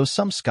 though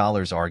some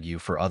scholars argue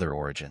for other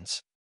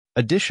origins.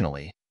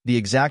 Additionally, the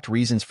exact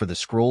reasons for the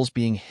scrolls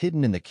being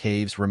hidden in the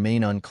caves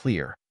remain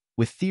unclear,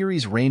 with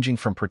theories ranging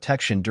from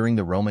protection during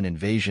the Roman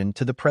invasion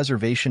to the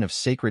preservation of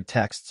sacred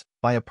texts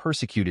by a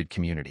persecuted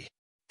community.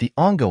 The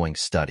ongoing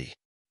study.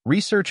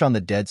 Research on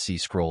the Dead Sea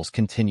Scrolls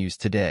continues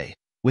today,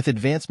 with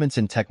advancements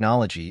in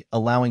technology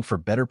allowing for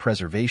better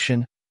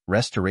preservation,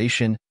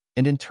 restoration,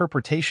 and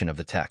interpretation of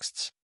the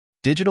texts.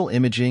 Digital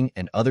imaging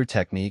and other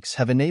techniques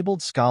have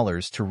enabled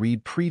scholars to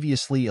read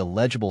previously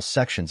illegible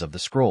sections of the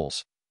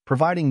scrolls,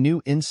 providing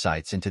new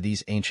insights into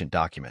these ancient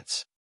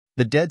documents.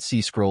 The Dead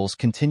Sea Scrolls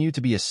continue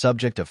to be a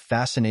subject of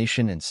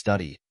fascination and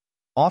study,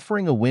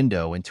 offering a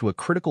window into a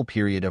critical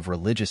period of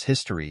religious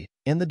history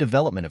and the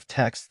development of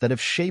texts that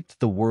have shaped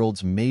the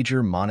world's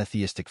major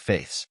monotheistic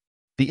faiths.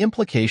 The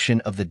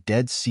implication of the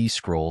Dead Sea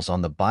Scrolls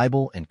on the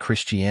Bible and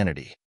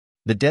Christianity.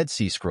 The Dead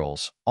Sea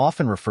Scrolls,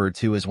 often referred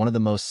to as one of the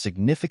most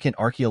significant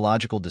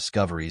archaeological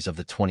discoveries of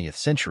the 20th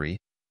century,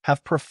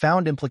 have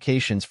profound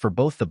implications for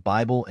both the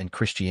Bible and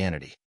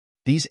Christianity.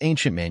 These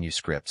ancient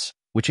manuscripts,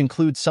 which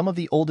include some of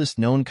the oldest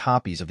known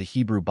copies of the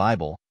Hebrew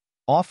Bible,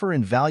 offer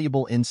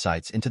invaluable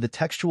insights into the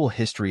textual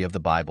history of the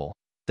Bible,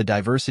 the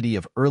diversity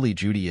of early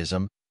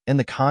Judaism, and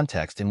the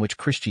context in which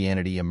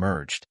Christianity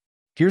emerged.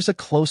 Here's a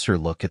closer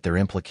look at their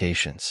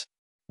implications.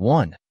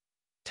 1.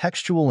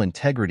 Textual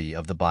integrity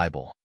of the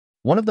Bible.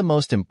 One of the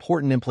most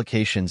important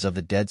implications of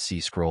the Dead Sea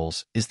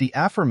Scrolls is the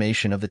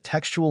affirmation of the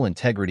textual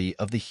integrity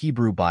of the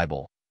Hebrew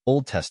Bible,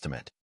 Old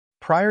Testament.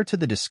 Prior to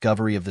the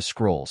discovery of the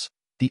scrolls,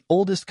 the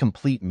oldest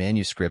complete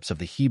manuscripts of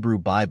the Hebrew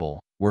Bible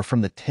were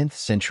from the 10th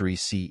century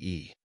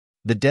CE.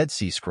 The Dead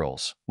Sea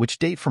Scrolls, which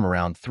date from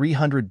around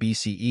 300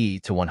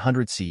 BCE to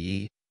 100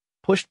 CE,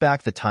 pushed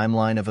back the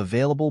timeline of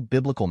available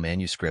biblical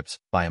manuscripts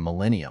by a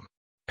millennium.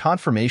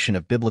 Confirmation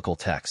of biblical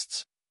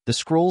texts. The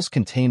scrolls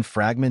contain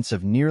fragments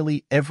of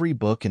nearly every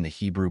book in the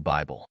Hebrew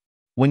Bible.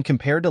 When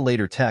compared to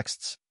later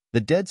texts,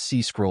 the Dead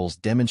Sea Scrolls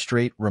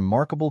demonstrate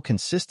remarkable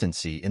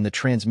consistency in the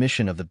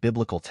transmission of the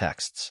biblical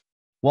texts.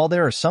 While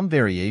there are some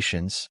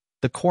variations,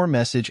 the core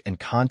message and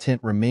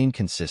content remain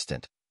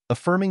consistent,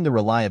 affirming the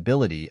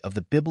reliability of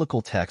the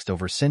biblical text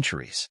over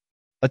centuries.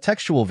 A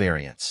textual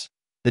variance.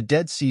 The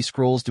Dead Sea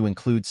Scrolls do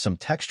include some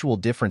textual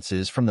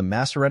differences from the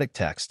Masoretic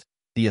text,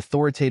 the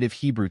authoritative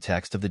Hebrew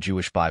text of the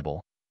Jewish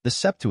Bible, the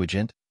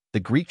Septuagint, the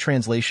Greek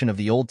translation of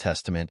the Old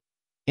Testament,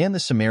 and the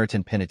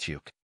Samaritan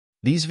Pentateuch.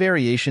 These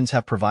variations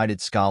have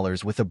provided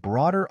scholars with a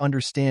broader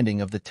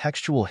understanding of the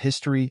textual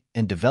history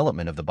and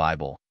development of the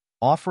Bible,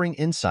 offering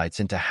insights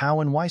into how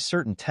and why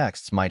certain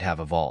texts might have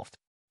evolved.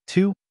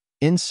 2.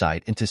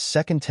 Insight into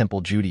Second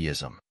Temple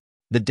Judaism.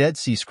 The Dead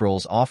Sea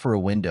Scrolls offer a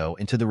window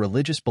into the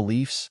religious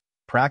beliefs,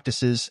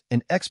 practices,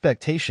 and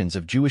expectations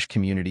of Jewish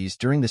communities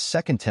during the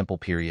Second Temple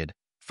period,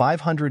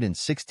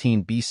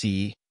 516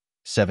 BCE,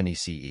 70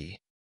 CE.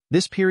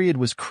 This period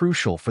was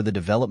crucial for the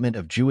development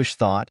of Jewish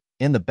thought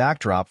and the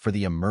backdrop for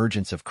the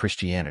emergence of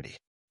Christianity.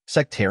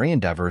 Sectarian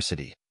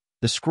diversity.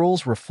 The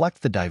scrolls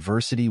reflect the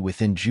diversity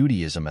within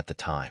Judaism at the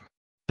time.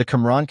 The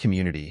Qumran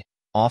community,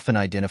 often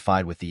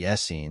identified with the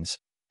Essenes,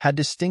 had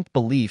distinct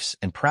beliefs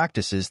and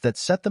practices that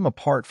set them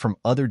apart from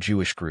other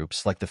Jewish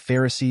groups like the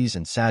Pharisees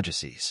and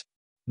Sadducees.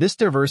 This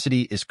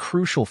diversity is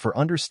crucial for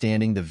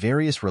understanding the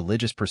various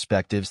religious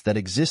perspectives that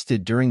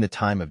existed during the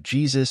time of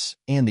Jesus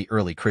and the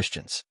early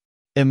Christians.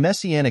 In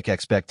Messianic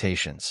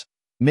expectations,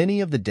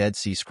 many of the Dead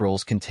Sea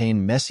Scrolls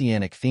contain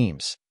messianic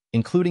themes,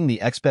 including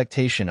the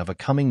expectation of a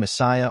coming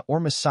Messiah or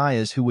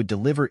Messiahs who would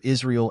deliver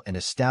Israel and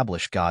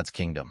establish God's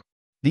kingdom.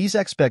 These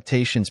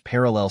expectations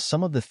parallel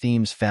some of the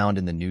themes found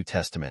in the New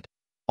Testament,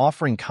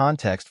 offering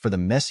context for the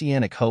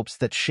messianic hopes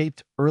that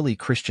shaped early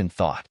Christian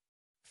thought.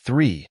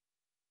 3.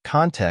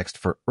 Context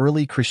for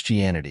early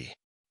Christianity.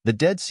 The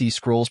Dead Sea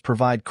Scrolls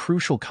provide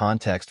crucial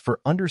context for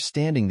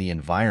understanding the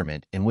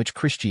environment in which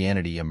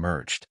Christianity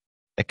emerged.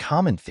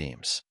 Common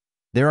themes.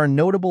 There are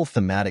notable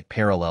thematic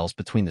parallels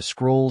between the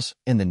scrolls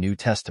and the New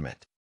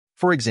Testament.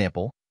 For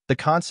example, the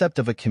concept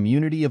of a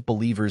community of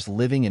believers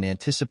living in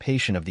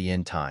anticipation of the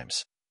end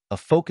times, a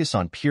focus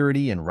on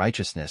purity and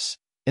righteousness,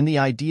 and the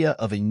idea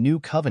of a new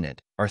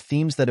covenant are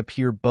themes that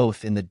appear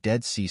both in the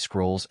Dead Sea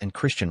Scrolls and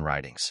Christian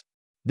writings.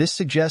 This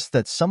suggests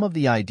that some of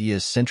the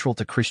ideas central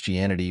to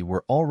Christianity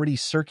were already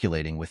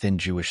circulating within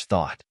Jewish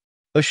thought.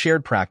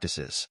 Shared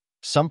practices.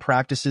 Some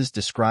practices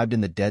described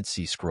in the Dead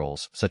Sea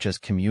Scrolls, such as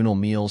communal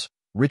meals,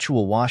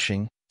 ritual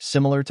washing,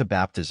 similar to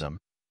baptism,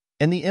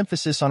 and the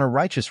emphasis on a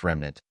righteous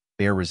remnant,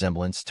 bear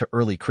resemblance to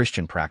early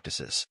Christian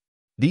practices.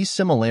 These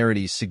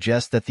similarities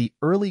suggest that the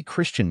early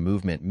Christian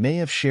movement may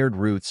have shared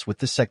roots with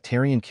the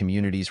sectarian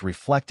communities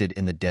reflected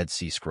in the Dead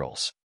Sea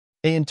Scrolls.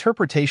 An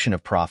interpretation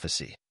of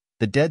prophecy.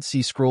 The Dead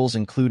Sea Scrolls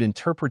include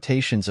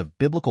interpretations of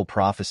biblical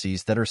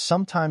prophecies that are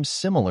sometimes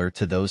similar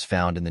to those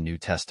found in the New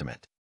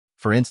Testament.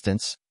 For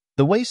instance,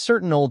 the way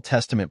certain Old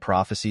Testament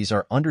prophecies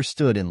are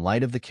understood in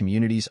light of the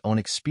community's own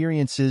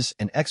experiences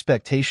and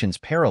expectations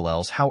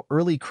parallels how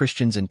early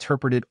Christians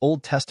interpreted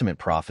Old Testament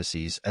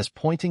prophecies as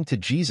pointing to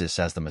Jesus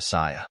as the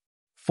Messiah.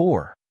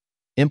 4.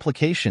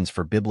 Implications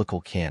for biblical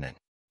canon.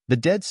 The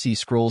Dead Sea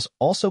Scrolls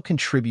also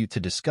contribute to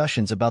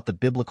discussions about the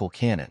biblical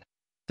canon,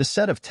 the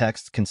set of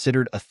texts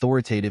considered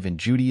authoritative in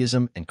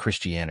Judaism and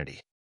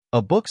Christianity.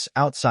 Books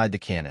outside the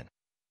canon.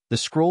 The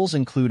scrolls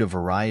include a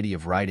variety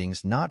of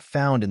writings not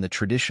found in the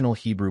traditional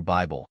Hebrew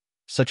Bible,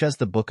 such as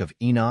the Book of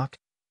Enoch,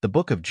 the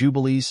Book of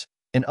Jubilees,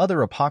 and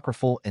other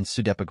apocryphal and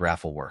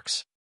pseudepigraphal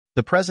works.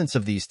 The presence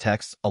of these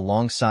texts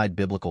alongside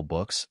biblical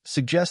books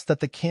suggests that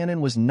the canon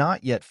was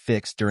not yet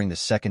fixed during the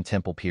Second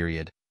Temple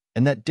period,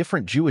 and that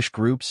different Jewish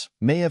groups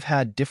may have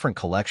had different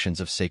collections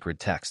of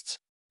sacred texts.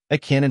 A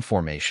canon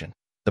formation.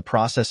 The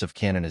process of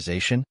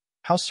canonization,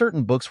 how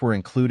certain books were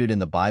included in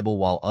the Bible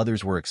while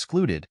others were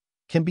excluded,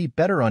 can be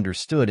better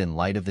understood in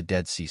light of the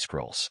Dead Sea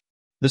Scrolls.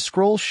 The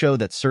scrolls show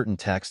that certain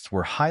texts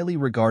were highly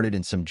regarded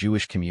in some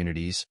Jewish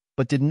communities,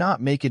 but did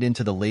not make it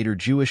into the later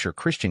Jewish or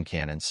Christian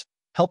canons,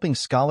 helping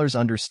scholars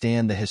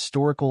understand the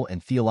historical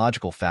and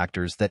theological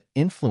factors that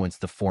influenced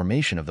the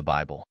formation of the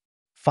Bible.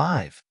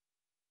 5.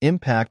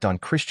 Impact on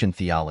Christian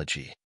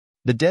theology.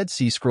 The Dead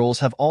Sea Scrolls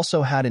have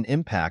also had an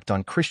impact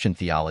on Christian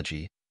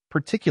theology,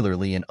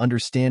 particularly in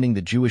understanding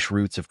the Jewish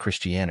roots of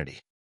Christianity.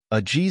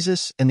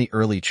 Jesus and the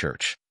early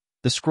church.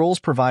 The scrolls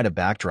provide a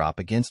backdrop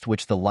against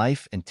which the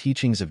life and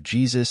teachings of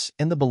Jesus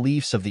and the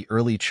beliefs of the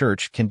early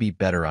church can be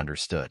better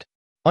understood.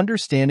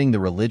 Understanding the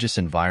religious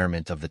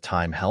environment of the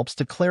time helps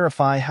to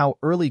clarify how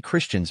early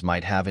Christians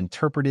might have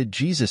interpreted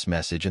Jesus'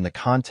 message in the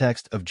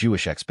context of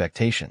Jewish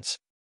expectations.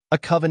 A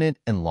covenant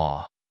and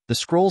law. The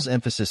scrolls'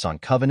 emphasis on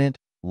covenant,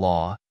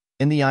 law,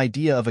 and the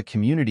idea of a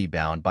community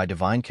bound by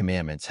divine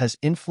commandments has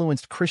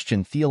influenced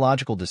Christian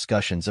theological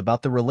discussions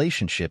about the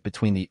relationship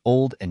between the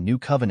Old and New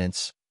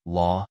Covenants,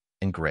 law,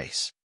 and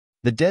grace.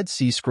 The Dead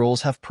Sea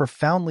Scrolls have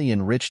profoundly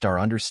enriched our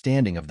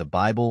understanding of the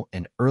Bible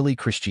and early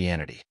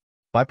Christianity.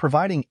 By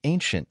providing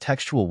ancient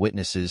textual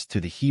witnesses to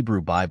the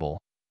Hebrew Bible,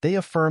 they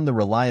affirm the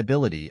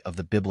reliability of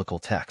the biblical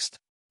text.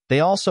 They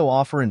also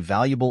offer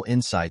invaluable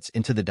insights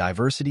into the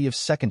diversity of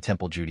Second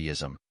Temple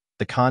Judaism,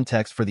 the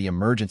context for the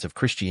emergence of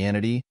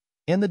Christianity,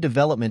 and the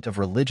development of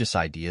religious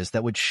ideas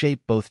that would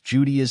shape both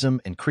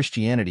Judaism and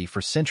Christianity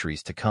for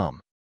centuries to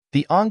come.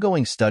 The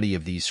ongoing study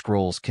of these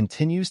scrolls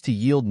continues to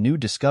yield new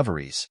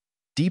discoveries,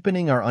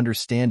 deepening our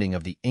understanding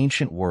of the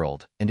ancient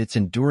world and its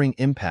enduring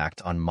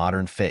impact on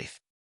modern faith.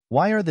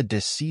 Why are the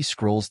Dead Sea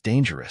Scrolls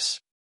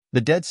dangerous? The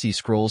Dead Sea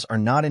Scrolls are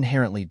not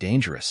inherently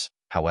dangerous.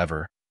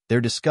 However,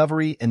 their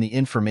discovery and the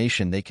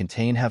information they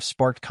contain have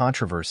sparked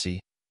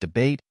controversy,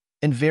 debate,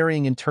 and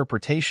varying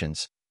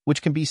interpretations,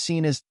 which can be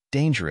seen as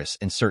dangerous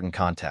in certain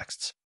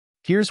contexts.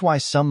 Here's why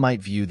some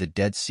might view the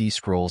Dead Sea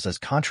Scrolls as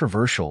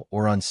controversial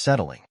or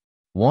unsettling.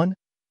 1.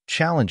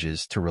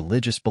 Challenges to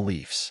religious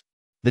beliefs.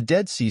 The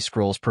Dead Sea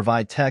Scrolls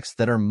provide texts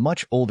that are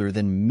much older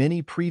than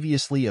many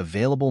previously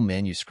available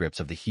manuscripts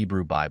of the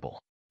Hebrew Bible.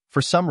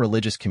 For some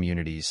religious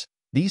communities,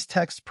 these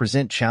texts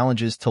present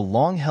challenges to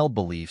long-held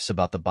beliefs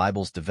about the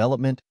Bible's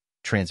development,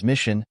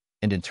 transmission,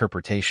 and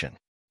interpretation.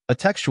 A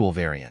textual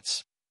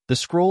variance. The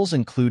scrolls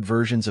include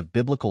versions of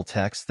biblical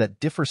texts that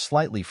differ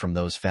slightly from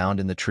those found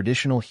in the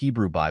traditional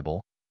Hebrew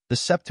Bible, the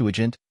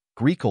Septuagint,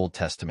 Greek Old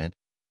Testament,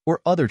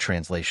 or other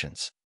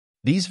translations.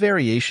 These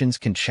variations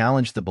can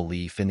challenge the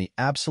belief in the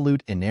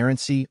absolute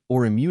inerrancy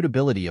or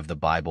immutability of the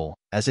Bible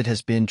as it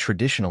has been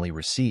traditionally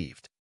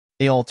received.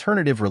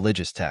 Alternative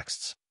religious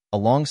texts.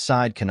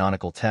 Alongside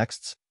canonical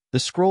texts, the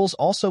scrolls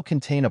also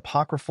contain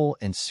apocryphal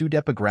and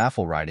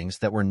pseudepigraphal writings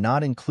that were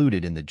not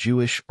included in the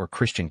Jewish or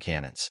Christian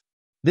canons.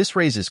 This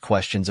raises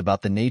questions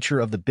about the nature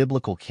of the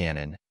biblical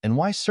canon and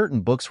why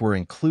certain books were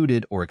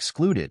included or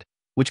excluded,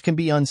 which can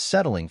be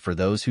unsettling for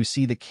those who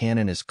see the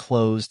canon as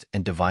closed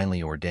and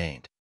divinely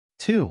ordained.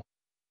 2.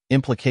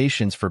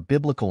 Implications for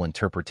biblical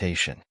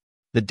interpretation.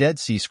 The Dead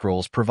Sea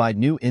Scrolls provide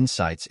new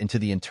insights into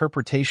the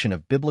interpretation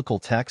of biblical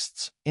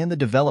texts and the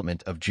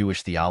development of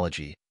Jewish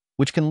theology,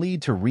 which can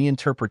lead to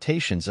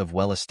reinterpretations of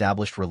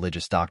well-established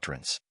religious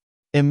doctrines.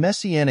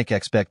 Messianic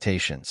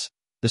expectations.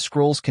 The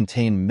scrolls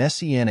contain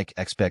messianic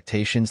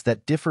expectations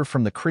that differ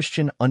from the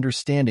Christian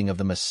understanding of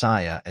the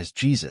Messiah as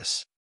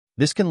Jesus.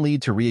 This can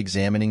lead to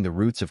re-examining the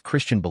roots of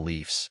Christian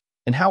beliefs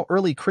and how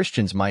early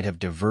Christians might have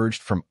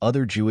diverged from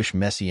other Jewish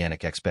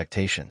messianic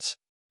expectations.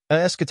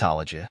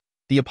 Eschatology.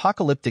 The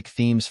apocalyptic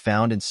themes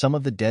found in some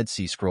of the Dead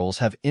Sea Scrolls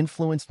have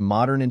influenced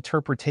modern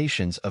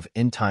interpretations of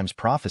end-times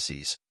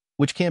prophecies,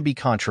 which can be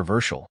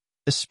controversial,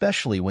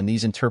 especially when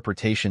these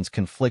interpretations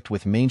conflict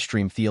with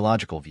mainstream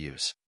theological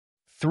views.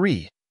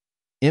 3.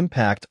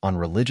 Impact on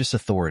religious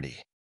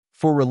authority.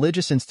 For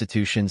religious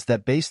institutions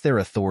that base their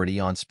authority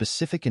on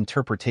specific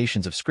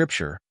interpretations of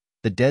Scripture,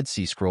 the Dead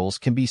Sea Scrolls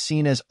can be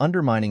seen as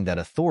undermining that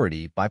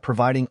authority by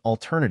providing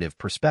alternative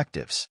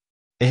perspectives.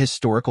 A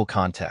historical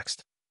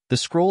context. The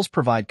scrolls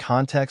provide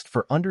context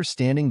for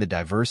understanding the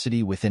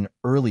diversity within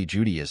early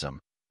Judaism,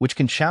 which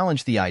can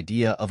challenge the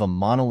idea of a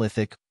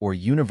monolithic or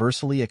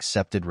universally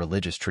accepted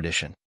religious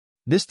tradition.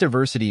 This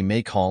diversity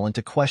may call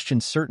into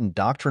question certain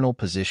doctrinal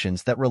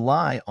positions that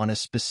rely on a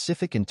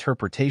specific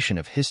interpretation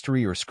of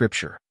history or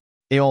Scripture.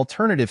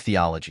 Alternative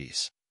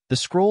theologies. The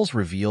scrolls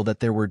reveal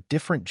that there were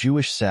different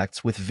Jewish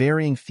sects with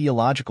varying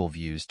theological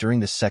views during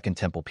the Second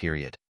Temple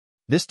period.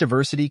 This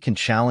diversity can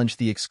challenge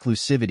the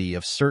exclusivity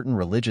of certain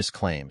religious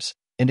claims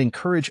and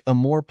encourage a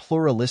more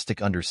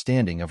pluralistic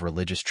understanding of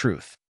religious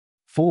truth.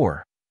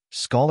 4.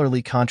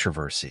 Scholarly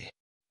controversy.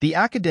 The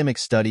academic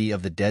study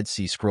of the Dead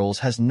Sea Scrolls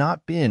has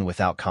not been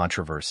without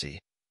controversy,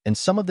 and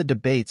some of the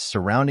debates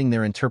surrounding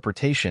their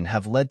interpretation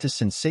have led to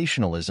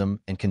sensationalism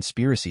and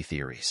conspiracy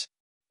theories.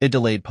 A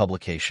delayed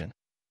publication.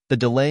 The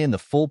delay in the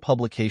full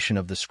publication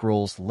of the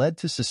scrolls led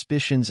to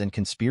suspicions and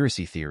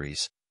conspiracy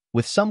theories,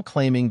 with some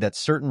claiming that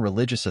certain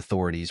religious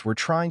authorities were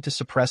trying to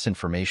suppress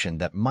information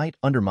that might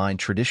undermine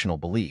traditional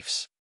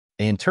beliefs.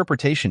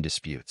 Interpretation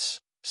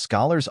disputes.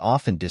 scholars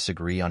often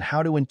disagree on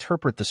how to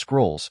interpret the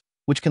scrolls,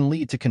 which can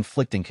lead to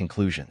conflicting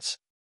conclusions.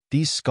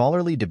 These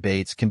scholarly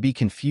debates can be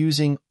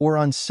confusing or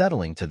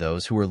unsettling to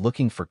those who are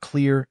looking for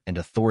clear and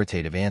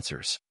authoritative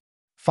answers.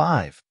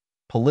 5.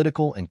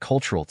 Political and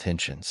cultural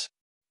tensions.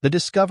 The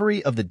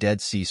discovery of the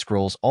Dead Sea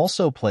Scrolls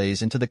also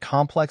plays into the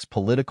complex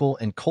political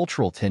and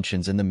cultural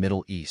tensions in the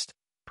Middle East,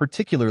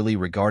 particularly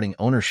regarding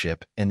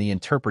ownership and the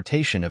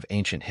interpretation of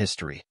ancient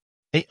history.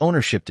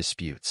 Ownership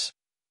disputes.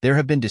 There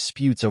have been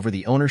disputes over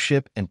the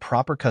ownership and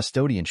proper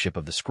custodianship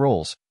of the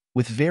scrolls,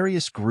 with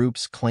various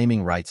groups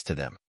claiming rights to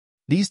them.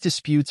 These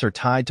disputes are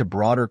tied to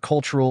broader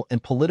cultural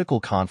and political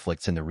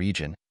conflicts in the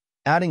region,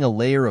 adding a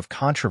layer of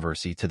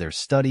controversy to their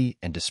study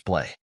and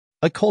display.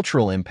 A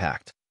cultural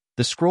impact.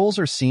 The scrolls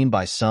are seen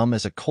by some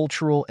as a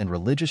cultural and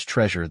religious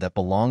treasure that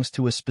belongs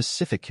to a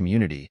specific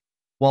community,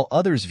 while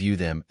others view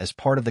them as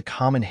part of the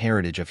common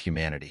heritage of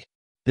humanity.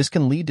 This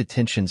can lead to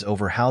tensions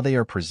over how they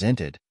are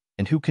presented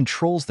and who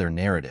controls their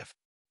narrative.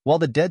 While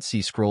the Dead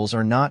Sea Scrolls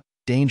are not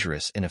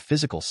dangerous in a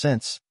physical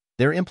sense,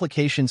 their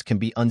implications can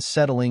be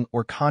unsettling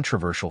or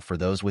controversial for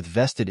those with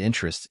vested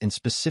interests in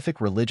specific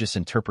religious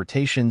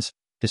interpretations,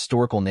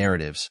 historical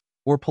narratives,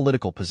 or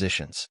political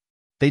positions.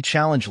 They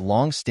challenge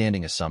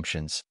long-standing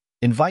assumptions,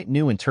 invite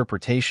new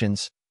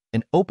interpretations,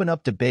 and open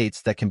up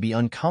debates that can be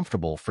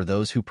uncomfortable for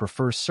those who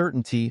prefer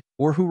certainty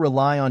or who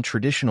rely on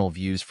traditional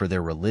views for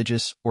their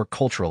religious or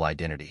cultural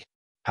identity.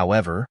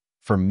 However,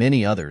 for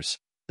many others,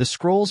 the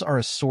scrolls are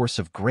a source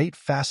of great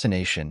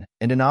fascination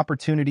and an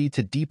opportunity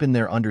to deepen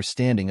their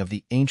understanding of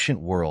the ancient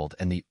world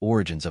and the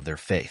origins of their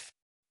faith.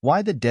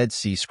 Why the Dead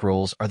Sea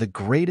Scrolls are the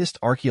greatest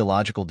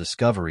archaeological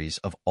discoveries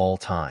of all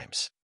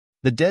times.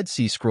 The Dead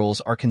Sea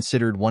Scrolls are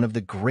considered one of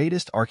the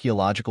greatest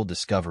archaeological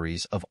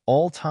discoveries of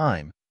all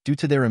time due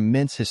to their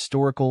immense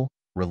historical,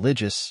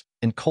 religious,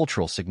 and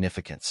cultural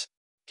significance.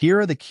 Here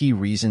are the key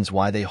reasons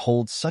why they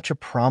hold such a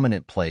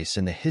prominent place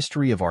in the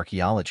history of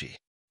archaeology.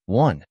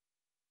 1.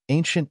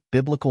 Ancient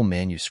biblical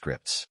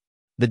manuscripts.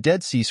 The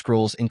Dead Sea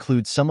Scrolls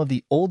include some of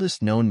the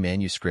oldest known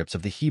manuscripts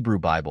of the Hebrew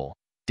Bible,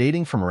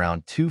 dating from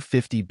around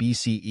 250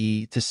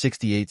 BCE to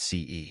 68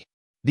 CE.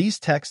 These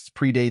texts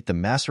predate the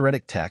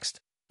Masoretic text,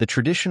 the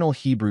traditional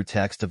Hebrew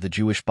text of the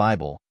Jewish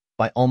Bible,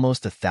 by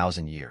almost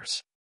 1,000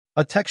 years.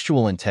 A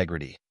textual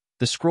integrity.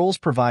 The scrolls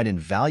provide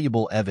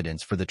invaluable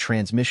evidence for the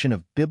transmission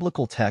of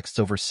biblical texts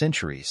over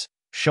centuries,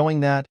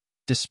 showing that,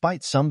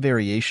 despite some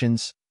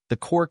variations, the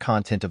core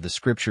content of the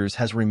scriptures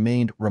has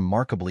remained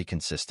remarkably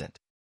consistent.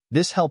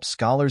 This helps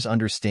scholars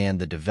understand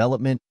the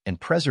development and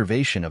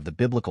preservation of the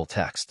biblical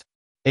text.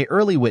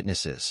 Early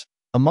witnesses.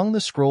 Among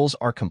the scrolls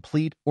are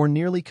complete or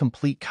nearly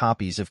complete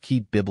copies of key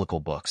biblical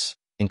books,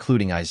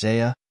 including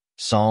Isaiah,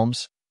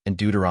 Psalms, and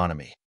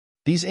Deuteronomy.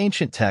 These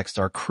ancient texts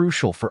are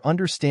crucial for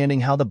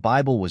understanding how the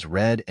Bible was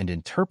read and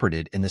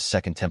interpreted in the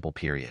Second Temple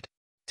period.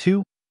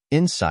 2.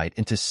 Insight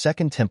into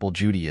Second Temple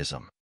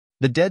Judaism.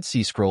 The Dead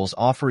Sea Scrolls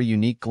offer a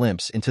unique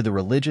glimpse into the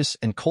religious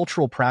and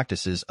cultural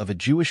practices of a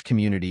Jewish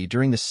community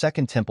during the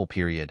Second Temple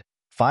period,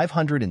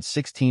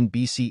 516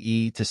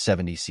 BCE to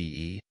 70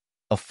 CE,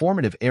 a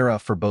formative era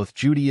for both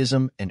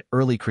Judaism and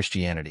early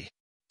Christianity.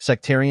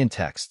 Sectarian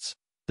texts.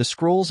 The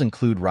scrolls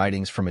include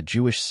writings from a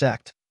Jewish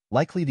sect,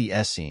 likely the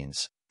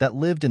Essenes, that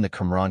lived in the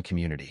Qumran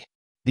community.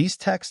 These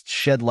texts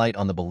shed light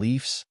on the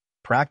beliefs,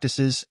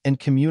 practices, and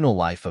communal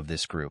life of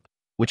this group,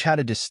 which had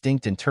a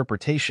distinct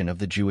interpretation of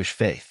the Jewish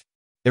faith.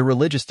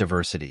 Religious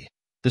diversity.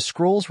 The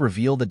scrolls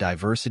reveal the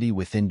diversity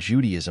within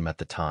Judaism at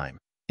the time,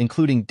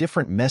 including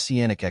different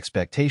messianic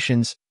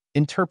expectations,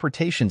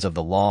 interpretations of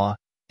the law,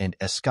 and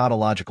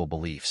eschatological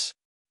beliefs.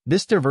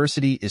 This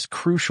diversity is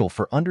crucial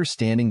for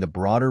understanding the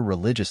broader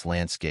religious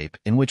landscape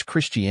in which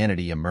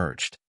Christianity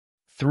emerged.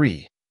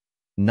 3.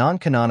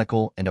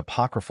 Non-canonical and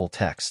apocryphal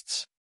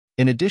texts.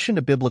 In addition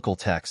to biblical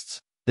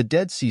texts, the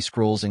Dead Sea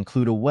Scrolls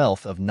include a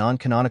wealth of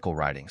non-canonical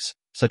writings,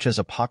 such as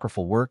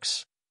apocryphal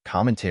works,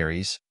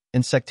 commentaries,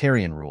 and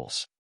sectarian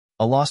rules.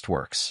 Lost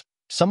works.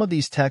 Some of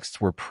these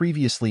texts were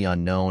previously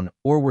unknown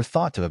or were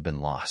thought to have been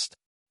lost.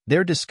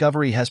 Their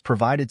discovery has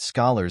provided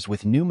scholars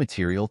with new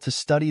material to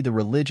study the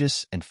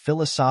religious and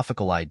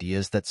philosophical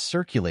ideas that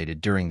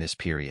circulated during this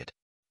period.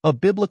 A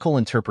biblical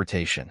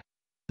interpretation.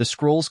 The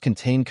scrolls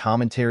contain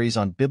commentaries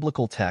on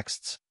biblical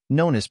texts,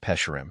 known as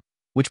pesharim,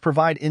 which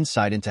provide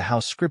insight into how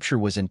Scripture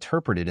was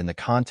interpreted in the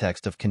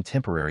context of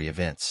contemporary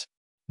events.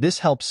 This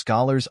helps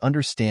scholars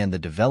understand the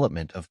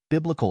development of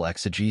biblical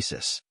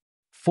exegesis.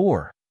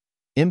 4.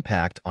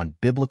 Impact on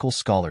biblical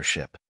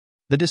scholarship.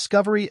 The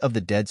discovery of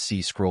the Dead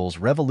Sea Scrolls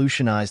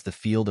revolutionized the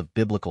field of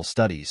biblical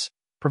studies,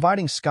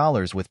 providing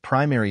scholars with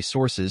primary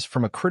sources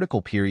from a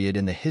critical period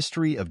in the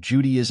history of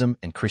Judaism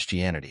and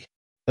Christianity.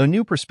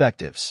 New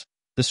perspectives.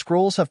 The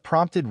scrolls have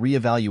prompted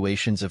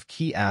reevaluations of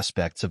key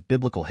aspects of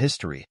biblical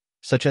history,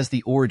 such as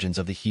the origins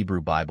of the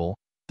Hebrew Bible,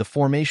 the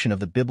formation of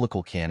the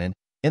biblical canon,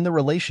 and the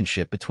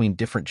relationship between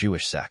different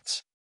Jewish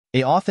sects.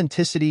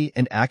 Authenticity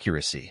and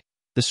accuracy.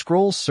 The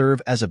scrolls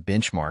serve as a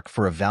benchmark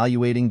for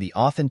evaluating the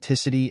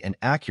authenticity and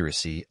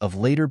accuracy of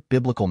later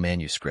biblical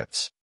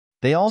manuscripts.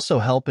 They also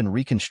help in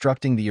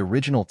reconstructing the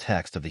original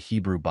text of the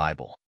Hebrew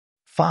Bible.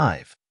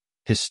 5.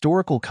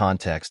 Historical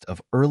context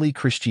of early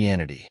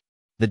Christianity.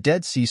 The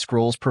Dead Sea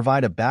Scrolls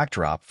provide a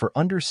backdrop for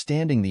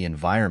understanding the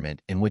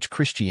environment in which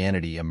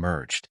Christianity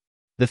emerged.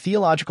 The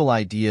theological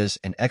ideas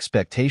and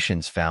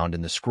expectations found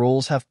in the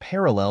scrolls have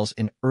parallels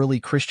in early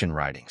Christian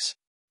writings.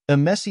 The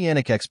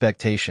Messianic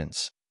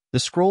expectations. The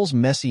scrolls'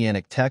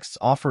 messianic texts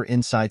offer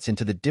insights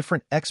into the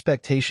different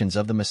expectations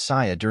of the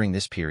Messiah during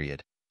this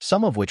period,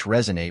 some of which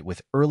resonate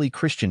with early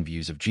Christian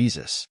views of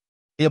Jesus.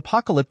 The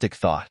apocalyptic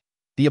thought.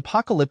 The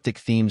apocalyptic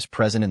themes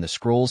present in the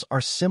scrolls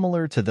are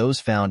similar to those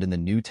found in the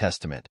New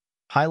Testament,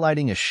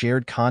 highlighting a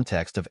shared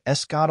context of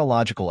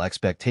eschatological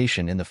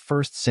expectation in the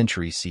 1st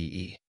century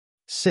CE.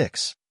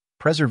 6.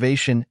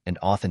 Preservation and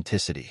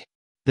authenticity.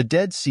 The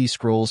Dead Sea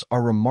Scrolls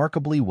are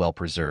remarkably well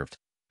preserved,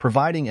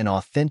 providing an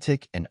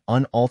authentic and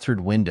unaltered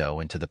window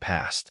into the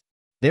past.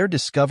 Their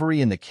discovery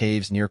in the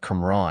caves near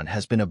Qumran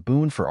has been a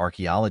boon for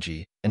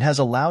archaeology and has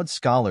allowed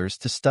scholars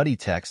to study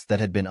texts that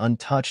had been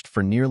untouched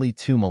for nearly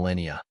 2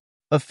 millennia.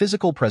 Of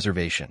physical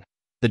preservation.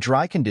 The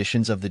dry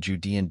conditions of the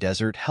Judean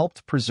desert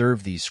helped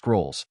preserve these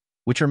scrolls,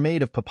 which are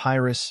made of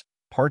papyrus,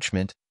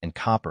 parchment, and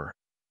copper,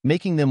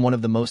 making them one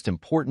of the most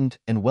important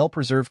and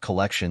well-preserved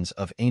collections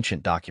of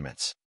ancient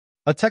documents.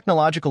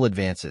 Technological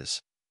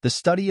advances. The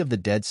study of the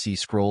Dead Sea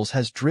Scrolls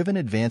has driven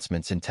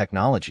advancements in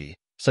technology,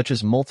 such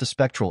as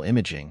multispectral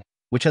imaging,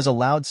 which has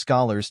allowed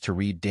scholars to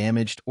read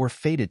damaged or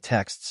faded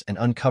texts and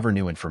uncover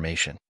new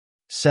information.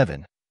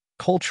 7.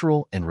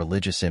 Cultural and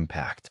religious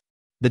impact.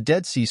 The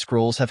Dead Sea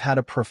Scrolls have had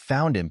a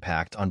profound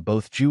impact on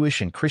both Jewish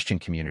and Christian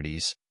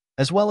communities,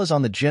 as well as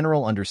on the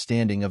general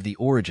understanding of the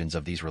origins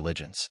of these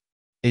religions.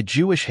 A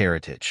Jewish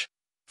heritage.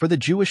 For the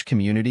Jewish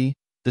community,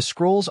 the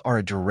scrolls are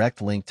a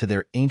direct link to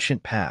their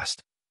ancient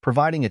past,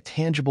 providing a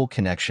tangible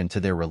connection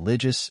to their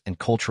religious and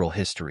cultural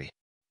history.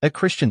 A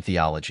Christian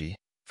theology.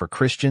 For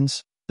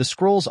Christians, the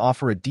scrolls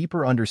offer a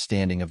deeper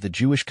understanding of the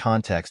Jewish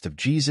context of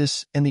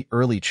Jesus and the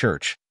early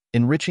church,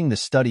 enriching the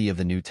study of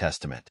the New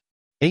Testament.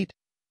 8.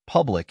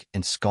 Public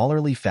and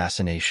scholarly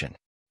fascination.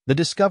 The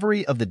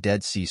discovery of the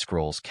Dead Sea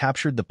Scrolls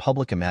captured the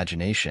public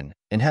imagination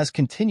and has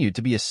continued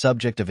to be a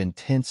subject of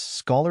intense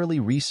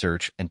scholarly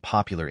research and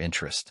popular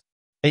interest.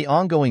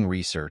 Ongoing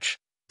research.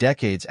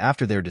 Decades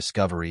after their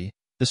discovery,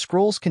 the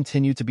scrolls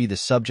continue to be the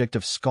subject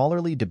of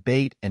scholarly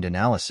debate and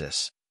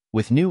analysis,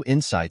 with new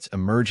insights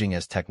emerging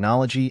as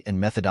technology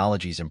and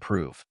methodologies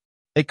improve.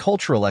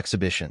 Cultural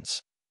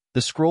exhibitions.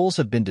 The scrolls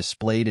have been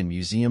displayed in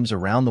museums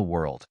around the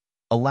world,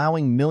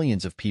 allowing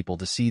millions of people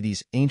to see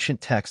these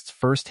ancient texts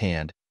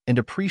firsthand and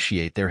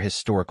appreciate their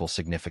historical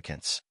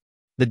significance.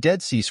 The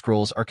Dead Sea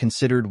Scrolls are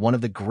considered one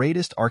of the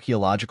greatest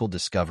archaeological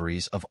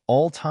discoveries of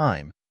all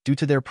time due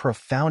to their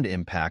profound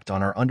impact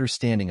on our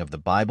understanding of the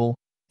Bible,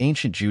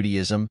 ancient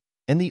Judaism,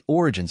 and the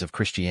origins of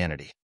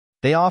Christianity.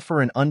 They offer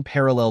an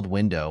unparalleled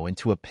window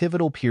into a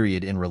pivotal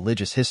period in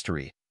religious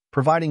history,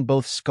 providing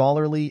both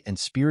scholarly and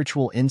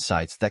spiritual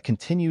insights that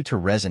continue to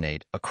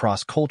resonate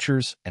across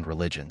cultures and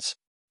religions.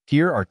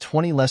 Here are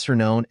 20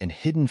 lesser-known and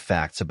hidden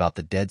facts about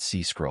the Dead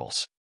Sea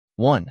Scrolls.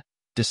 1.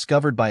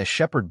 Discovered by a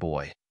shepherd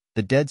boy.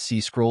 The Dead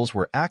Sea Scrolls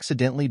were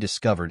accidentally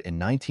discovered in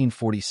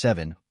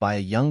 1947 by a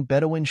young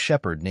Bedouin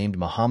shepherd named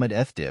Muhammad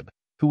Ethdib,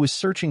 who was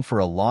searching for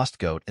a lost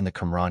goat in the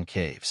Qumran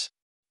caves.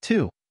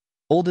 2.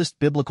 Oldest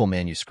biblical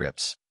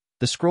manuscripts.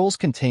 The scrolls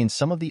contain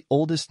some of the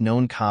oldest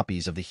known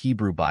copies of the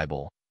Hebrew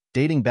Bible,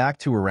 dating back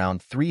to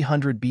around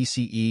 300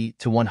 BCE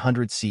to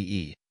 100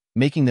 CE,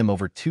 making them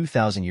over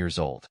 2,000 years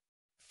old.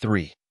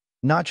 3.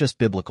 Not just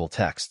biblical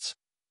texts.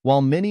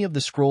 While many of the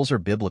scrolls are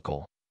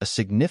biblical, a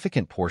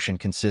significant portion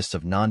consists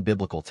of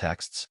non-biblical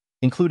texts,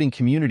 including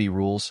community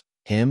rules,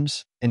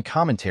 hymns, and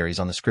commentaries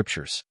on the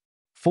scriptures.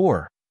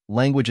 4.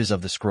 Languages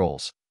of the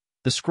scrolls.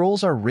 The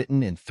scrolls are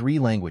written in 3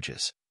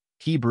 languages: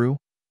 Hebrew,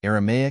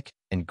 Aramaic,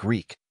 and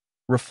Greek,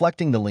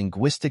 reflecting the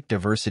linguistic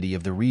diversity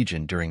of the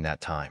region during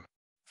that time.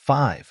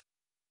 5.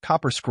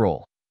 Copper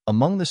scroll.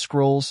 Among the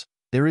scrolls,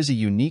 there is a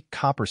unique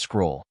copper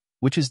scroll,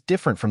 which is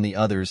different from the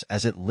others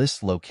as it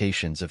lists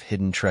locations of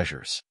hidden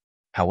treasures.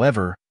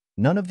 However,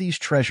 none of these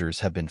treasures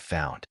have been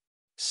found.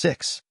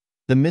 6.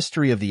 The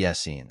mystery of the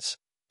Essenes.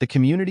 The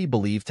community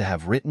believed to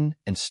have written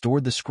and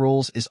stored the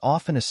scrolls is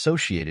often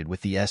associated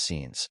with the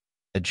Essenes,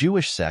 a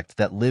Jewish sect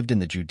that lived in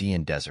the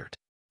Judean desert.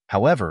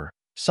 However,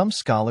 some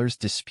scholars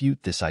dispute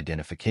this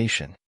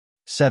identification.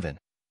 7.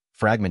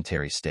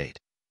 Fragmentary state.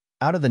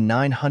 Out of the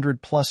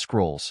 900-plus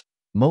scrolls,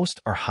 most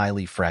are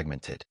highly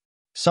fragmented.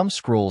 Some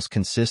scrolls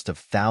consist of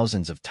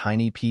thousands of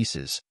tiny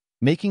pieces,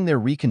 making their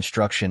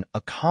reconstruction a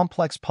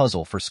complex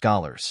puzzle for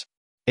scholars.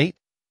 8.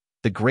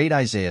 The Great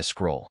Isaiah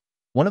Scroll.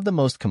 One of the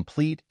most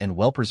complete and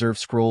well-preserved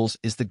scrolls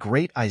is the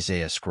Great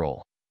Isaiah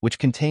Scroll, which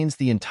contains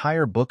the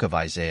entire book of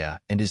Isaiah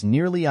and is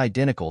nearly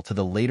identical to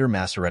the later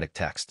Masoretic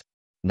text.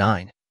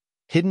 9.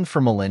 Hidden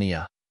for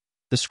millennia.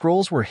 The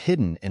scrolls were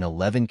hidden in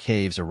 11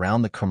 caves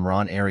around the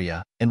Qumran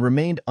area and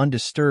remained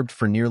undisturbed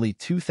for nearly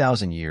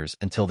 2,000 years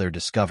until their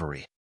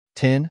discovery.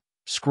 10.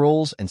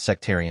 Scrolls and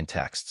sectarian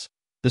texts.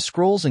 The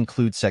scrolls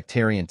include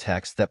sectarian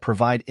texts that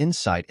provide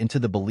insight into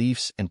the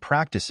beliefs and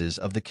practices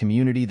of the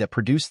community that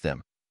produced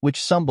them,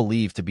 which some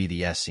believe to be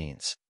the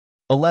Essenes.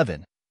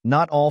 11.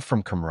 Not all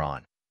from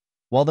Qumran.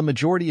 While the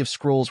majority of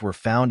scrolls were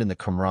found in the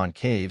Qumran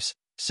caves,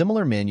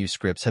 similar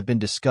manuscripts have been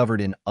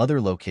discovered in other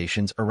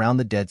locations around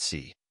the Dead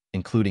Sea,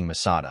 including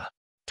Masada.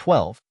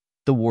 12.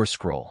 The War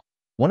Scroll.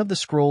 One of the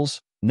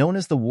scrolls, known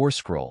as the War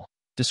Scroll,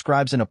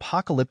 describes an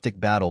apocalyptic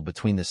battle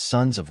between the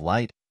sons of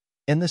light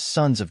and the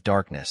sons of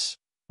darkness,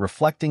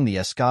 reflecting the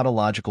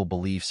eschatological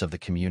beliefs of the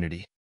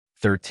community.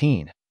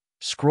 13.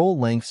 Scroll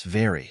lengths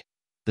vary.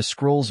 The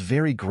scrolls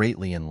vary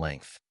greatly in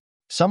length.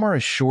 Some are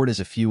as short as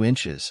a few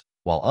inches,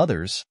 while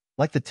others,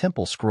 like the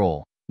Temple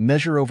Scroll,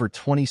 measure over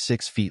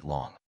 26 feet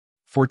long.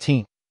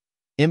 14.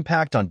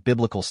 Impact on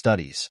biblical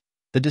studies.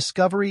 The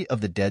discovery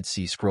of the Dead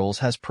Sea Scrolls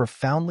has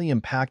profoundly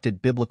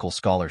impacted biblical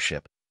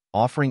scholarship,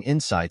 offering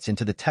insights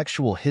into the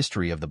textual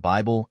history of the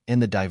Bible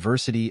and the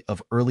diversity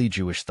of early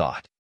Jewish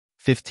thought.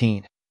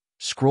 15.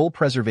 Scroll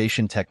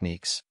preservation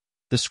techniques.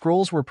 The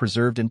scrolls were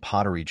preserved in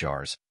pottery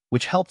jars,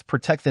 which helped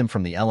protect them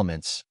from the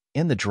elements,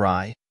 and the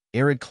dry,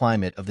 arid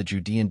climate of the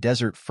Judean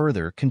desert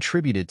further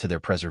contributed to their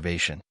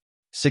preservation.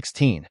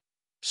 16.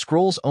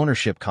 Scrolls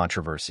ownership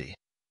controversy.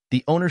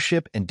 The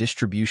ownership and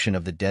distribution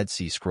of the Dead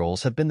Sea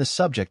Scrolls have been the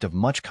subject of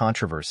much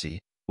controversy,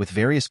 with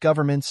various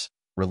governments,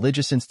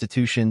 religious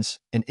institutions,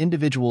 and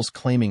individuals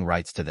claiming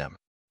rights to them.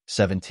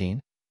 17.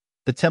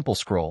 The Temple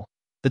Scroll.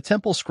 The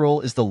Temple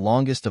Scroll is the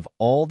longest of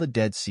all the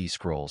Dead Sea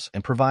Scrolls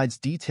and provides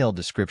detailed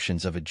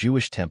descriptions of a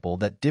Jewish temple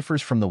that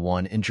differs from the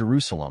one in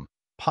Jerusalem,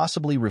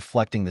 possibly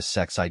reflecting the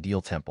sect's ideal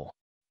temple.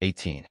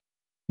 18.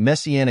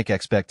 Messianic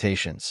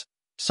expectations.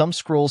 Some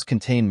scrolls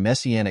contain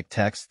messianic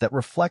texts that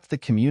reflect the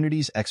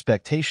community's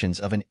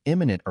expectations of an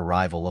imminent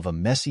arrival of a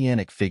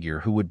messianic figure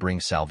who would bring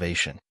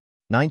salvation.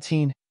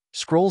 19.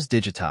 Scrolls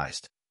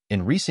digitized.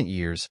 In recent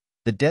years,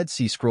 the Dead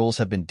Sea Scrolls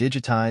have been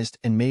digitized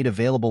and made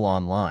available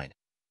online,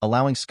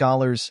 allowing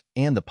scholars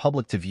and the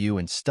public to view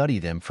and study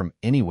them from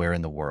anywhere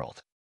in the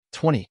world.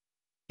 20.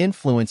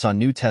 Influence on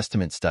New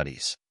Testament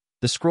studies.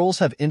 The scrolls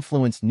have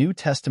influenced New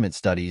Testament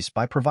studies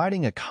by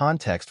providing a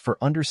context for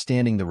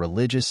understanding the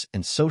religious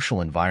and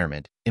social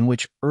environment in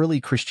which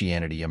early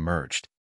Christianity emerged.